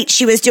night,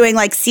 she was doing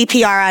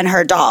CPR on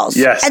her dolls.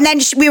 Yes. And then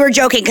we were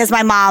joking because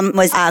my mom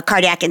was a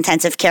cardiac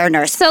intensive care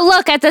nurse. So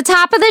look, at the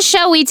top of the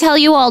show, we tell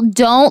you all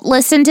don't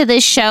listen to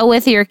this show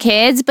with your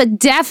kids, but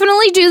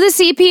definitely do the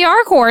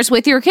CPR course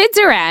with your kids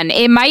around.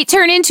 It might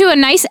turn into a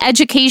nice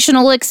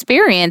educational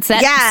experience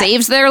that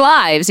saves their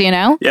lives,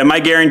 Yeah, my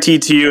guarantee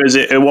to you is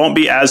it won't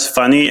be as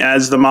funny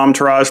as the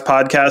Momtourage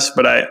podcast,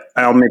 but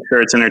I'll make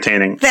sure it's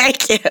entertaining.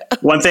 Thank you.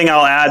 One thing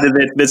I'll add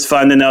that's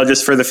fun to know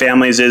just for the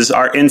families is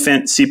our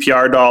infant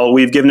CPR doll.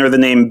 We've given her the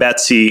name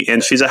Betsy,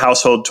 and she's a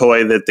household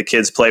toy that the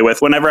kids play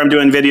with. Whenever I'm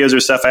doing videos or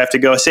stuff, I have to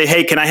go say,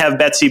 hey, can I have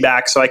Betsy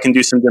back so I can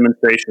do some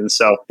demonstrations?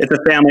 So it's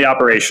a family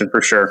operation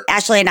for sure.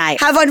 Ashley and I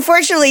have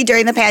unfortunately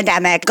during the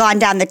pandemic gone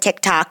down the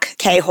TikTok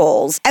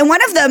K-holes. And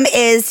one of them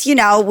is,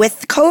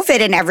 with COVID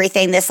and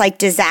everything, this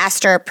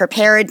disaster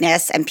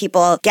preparedness and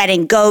people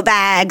getting go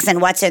bags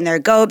and what's in their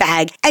go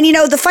bag. And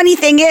the funny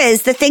thing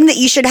is, the thing that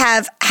you should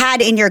have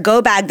had in your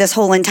go bag this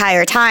whole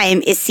entire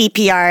time is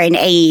CPR and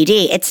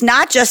AED. It's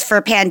not just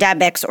for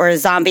pandemics or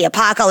zombie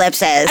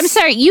apocalypses. I'm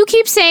sorry, you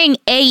keep saying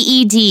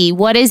AED.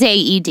 What is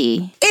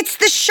AED? It's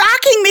the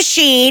shocking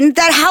machine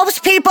that helps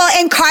people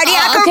in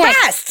cardiac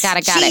arrest. Got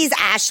it. Jeez,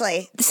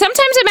 Ashley.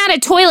 Sometimes I'm out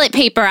of toilet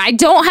paper. I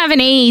don't have an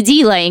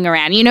AED laying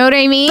around. You know what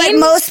I mean? But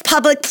most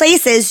public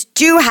places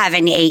do have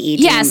an AED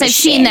Yes, machine. I've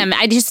seen them.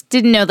 I just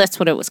didn't know that's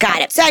what it was called.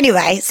 Got it. So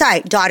anyway, sorry,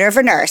 daughter of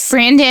a nurse.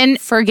 Brandon,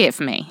 forgive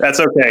me. That's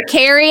okay.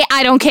 Carrie,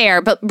 I don't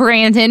care, but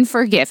Brandon,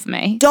 forgive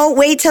me. Don't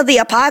wait till the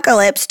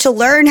apocalypse to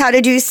learn how to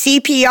do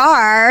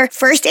CPR,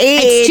 first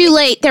aid. It's too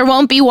late. There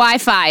won't be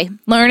Wi-Fi.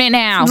 Learn it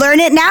now.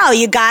 Learn it now.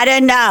 You gotta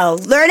know.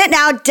 Learn it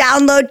now.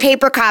 Download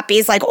paper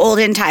copies like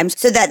olden times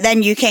so that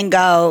then you can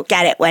go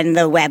get it when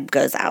the web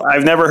goes out.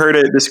 I've never heard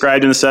it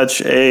described in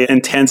such a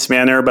intense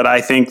manner, but I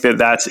think that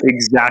that's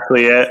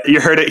exactly it. You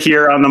heard it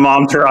here on the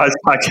Momtourage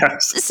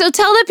podcast. So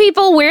tell the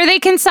people where they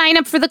can sign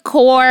up for the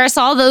course,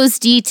 all those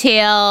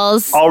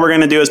details. All we're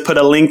going to do is put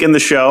a link in the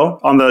show,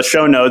 on the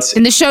show notes.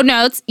 In the show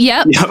notes,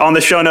 yep. On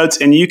the show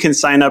notes, and you can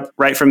sign up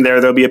right from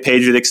there. There'll be a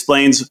page that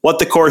explains what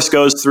the course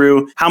goes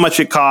through, how much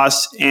it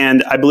costs,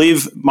 and I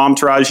believe,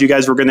 Momtourage, you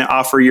guys were going to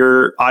offer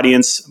your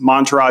audience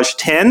Momtourage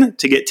 10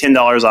 to get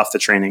 $10 off the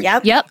training.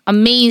 Yep.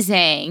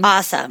 Amazing.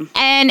 Awesome.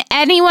 And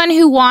anyone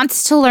who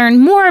wants to learn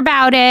more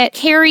about it,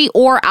 Carrie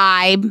or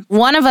I,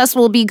 one of us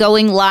will be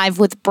going live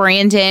with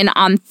Brandon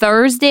on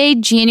Thursday,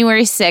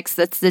 January 6th.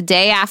 That's the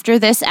day after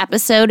this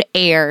episode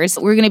airs.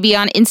 We're going to be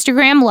on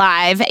Instagram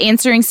Live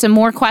answering some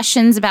more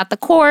questions about the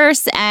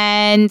course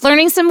and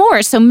learning some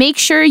more. So make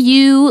sure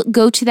you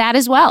go to that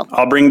as well.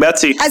 I'll bring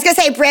Betsy. I was going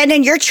to say,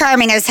 Brandon, you're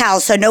charming as hell,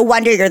 so no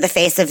wonder you're the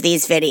face of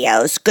these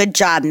videos. Good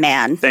job,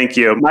 man. Thank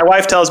you. My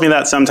wife tells me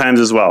that sometimes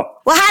as well.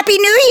 Well, Happy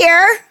New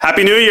Year.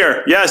 Happy New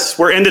Year. Yes,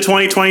 we're into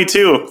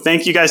 2022.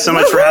 Thank you guys so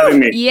much for having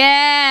me.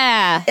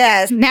 Yeah.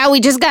 Yes. Now we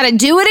just got to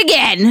do it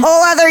again.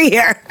 Whole other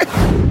year.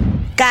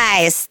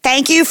 Guys,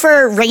 thank you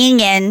for ringing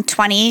in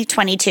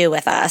 2022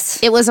 with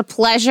us. It was a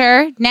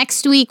pleasure.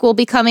 Next week, we'll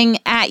be coming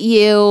at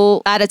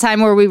you at a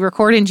time where we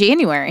record in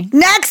January.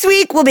 Next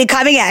week, we'll be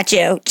coming at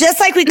you, just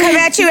like we come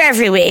at you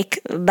every week.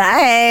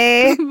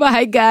 Bye.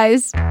 Bye,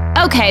 guys.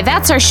 Okay,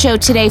 that's our show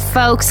today,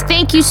 folks.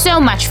 Thank you so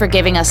much for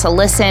giving us a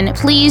listen.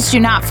 Please do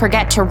not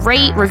forget to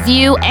rate,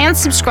 review, and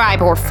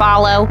subscribe or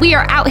follow. We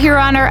are out here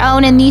on our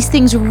own, and these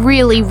things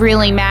really,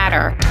 really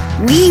matter.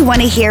 We want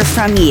to hear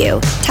from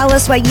you. Tell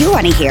us what you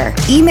want to hear.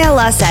 Email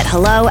us at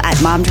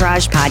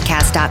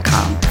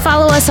hello@momtouragepodcast.com.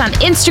 Follow us on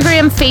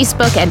Instagram,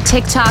 Facebook, and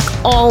TikTok,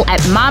 all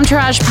at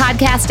Momtourage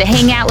Podcast to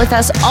hang out with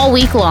us all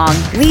week long.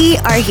 We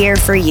are here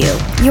for you.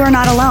 You are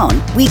not alone.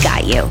 We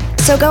got you.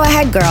 So go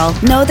ahead, girl.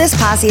 Know this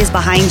posse is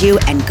behind you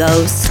and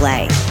go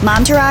slay.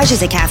 Momtourage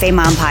is a Cafe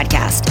Mom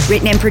podcast.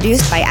 Written and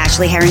produced by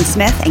Ashley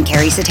Herring-Smith and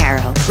Carrie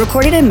Sotero.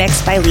 Recorded and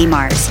mixed by Lee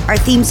Mars. Our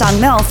theme song,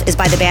 MILF, is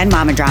by the band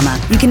Mama Drama.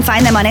 You can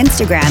find them on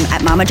Instagram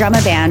at Mama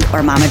Drama Band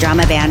or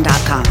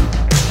mamadramaband.com.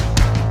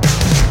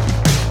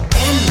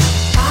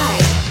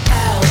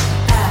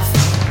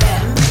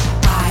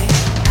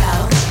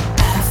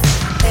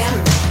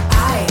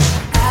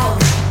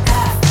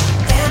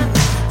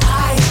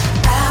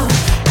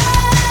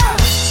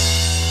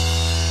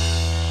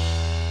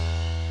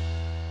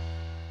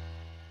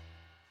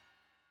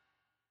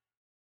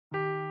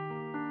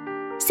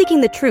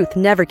 Seeking the truth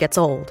never gets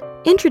old.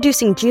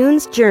 Introducing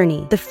June's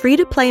Journey, the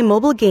free-to-play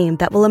mobile game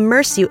that will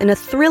immerse you in a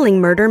thrilling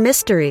murder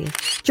mystery.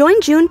 Join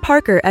June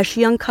Parker as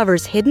she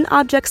uncovers hidden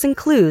objects and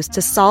clues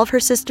to solve her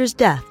sister's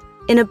death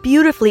in a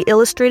beautifully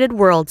illustrated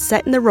world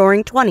set in the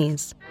Roaring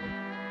 '20s.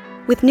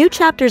 With new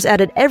chapters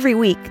added every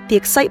week, the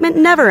excitement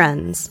never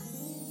ends.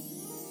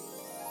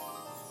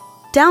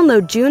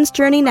 Download June's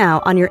Journey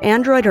now on your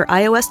Android or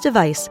iOS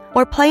device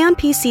or play on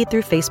PC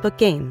through Facebook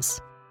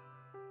Games.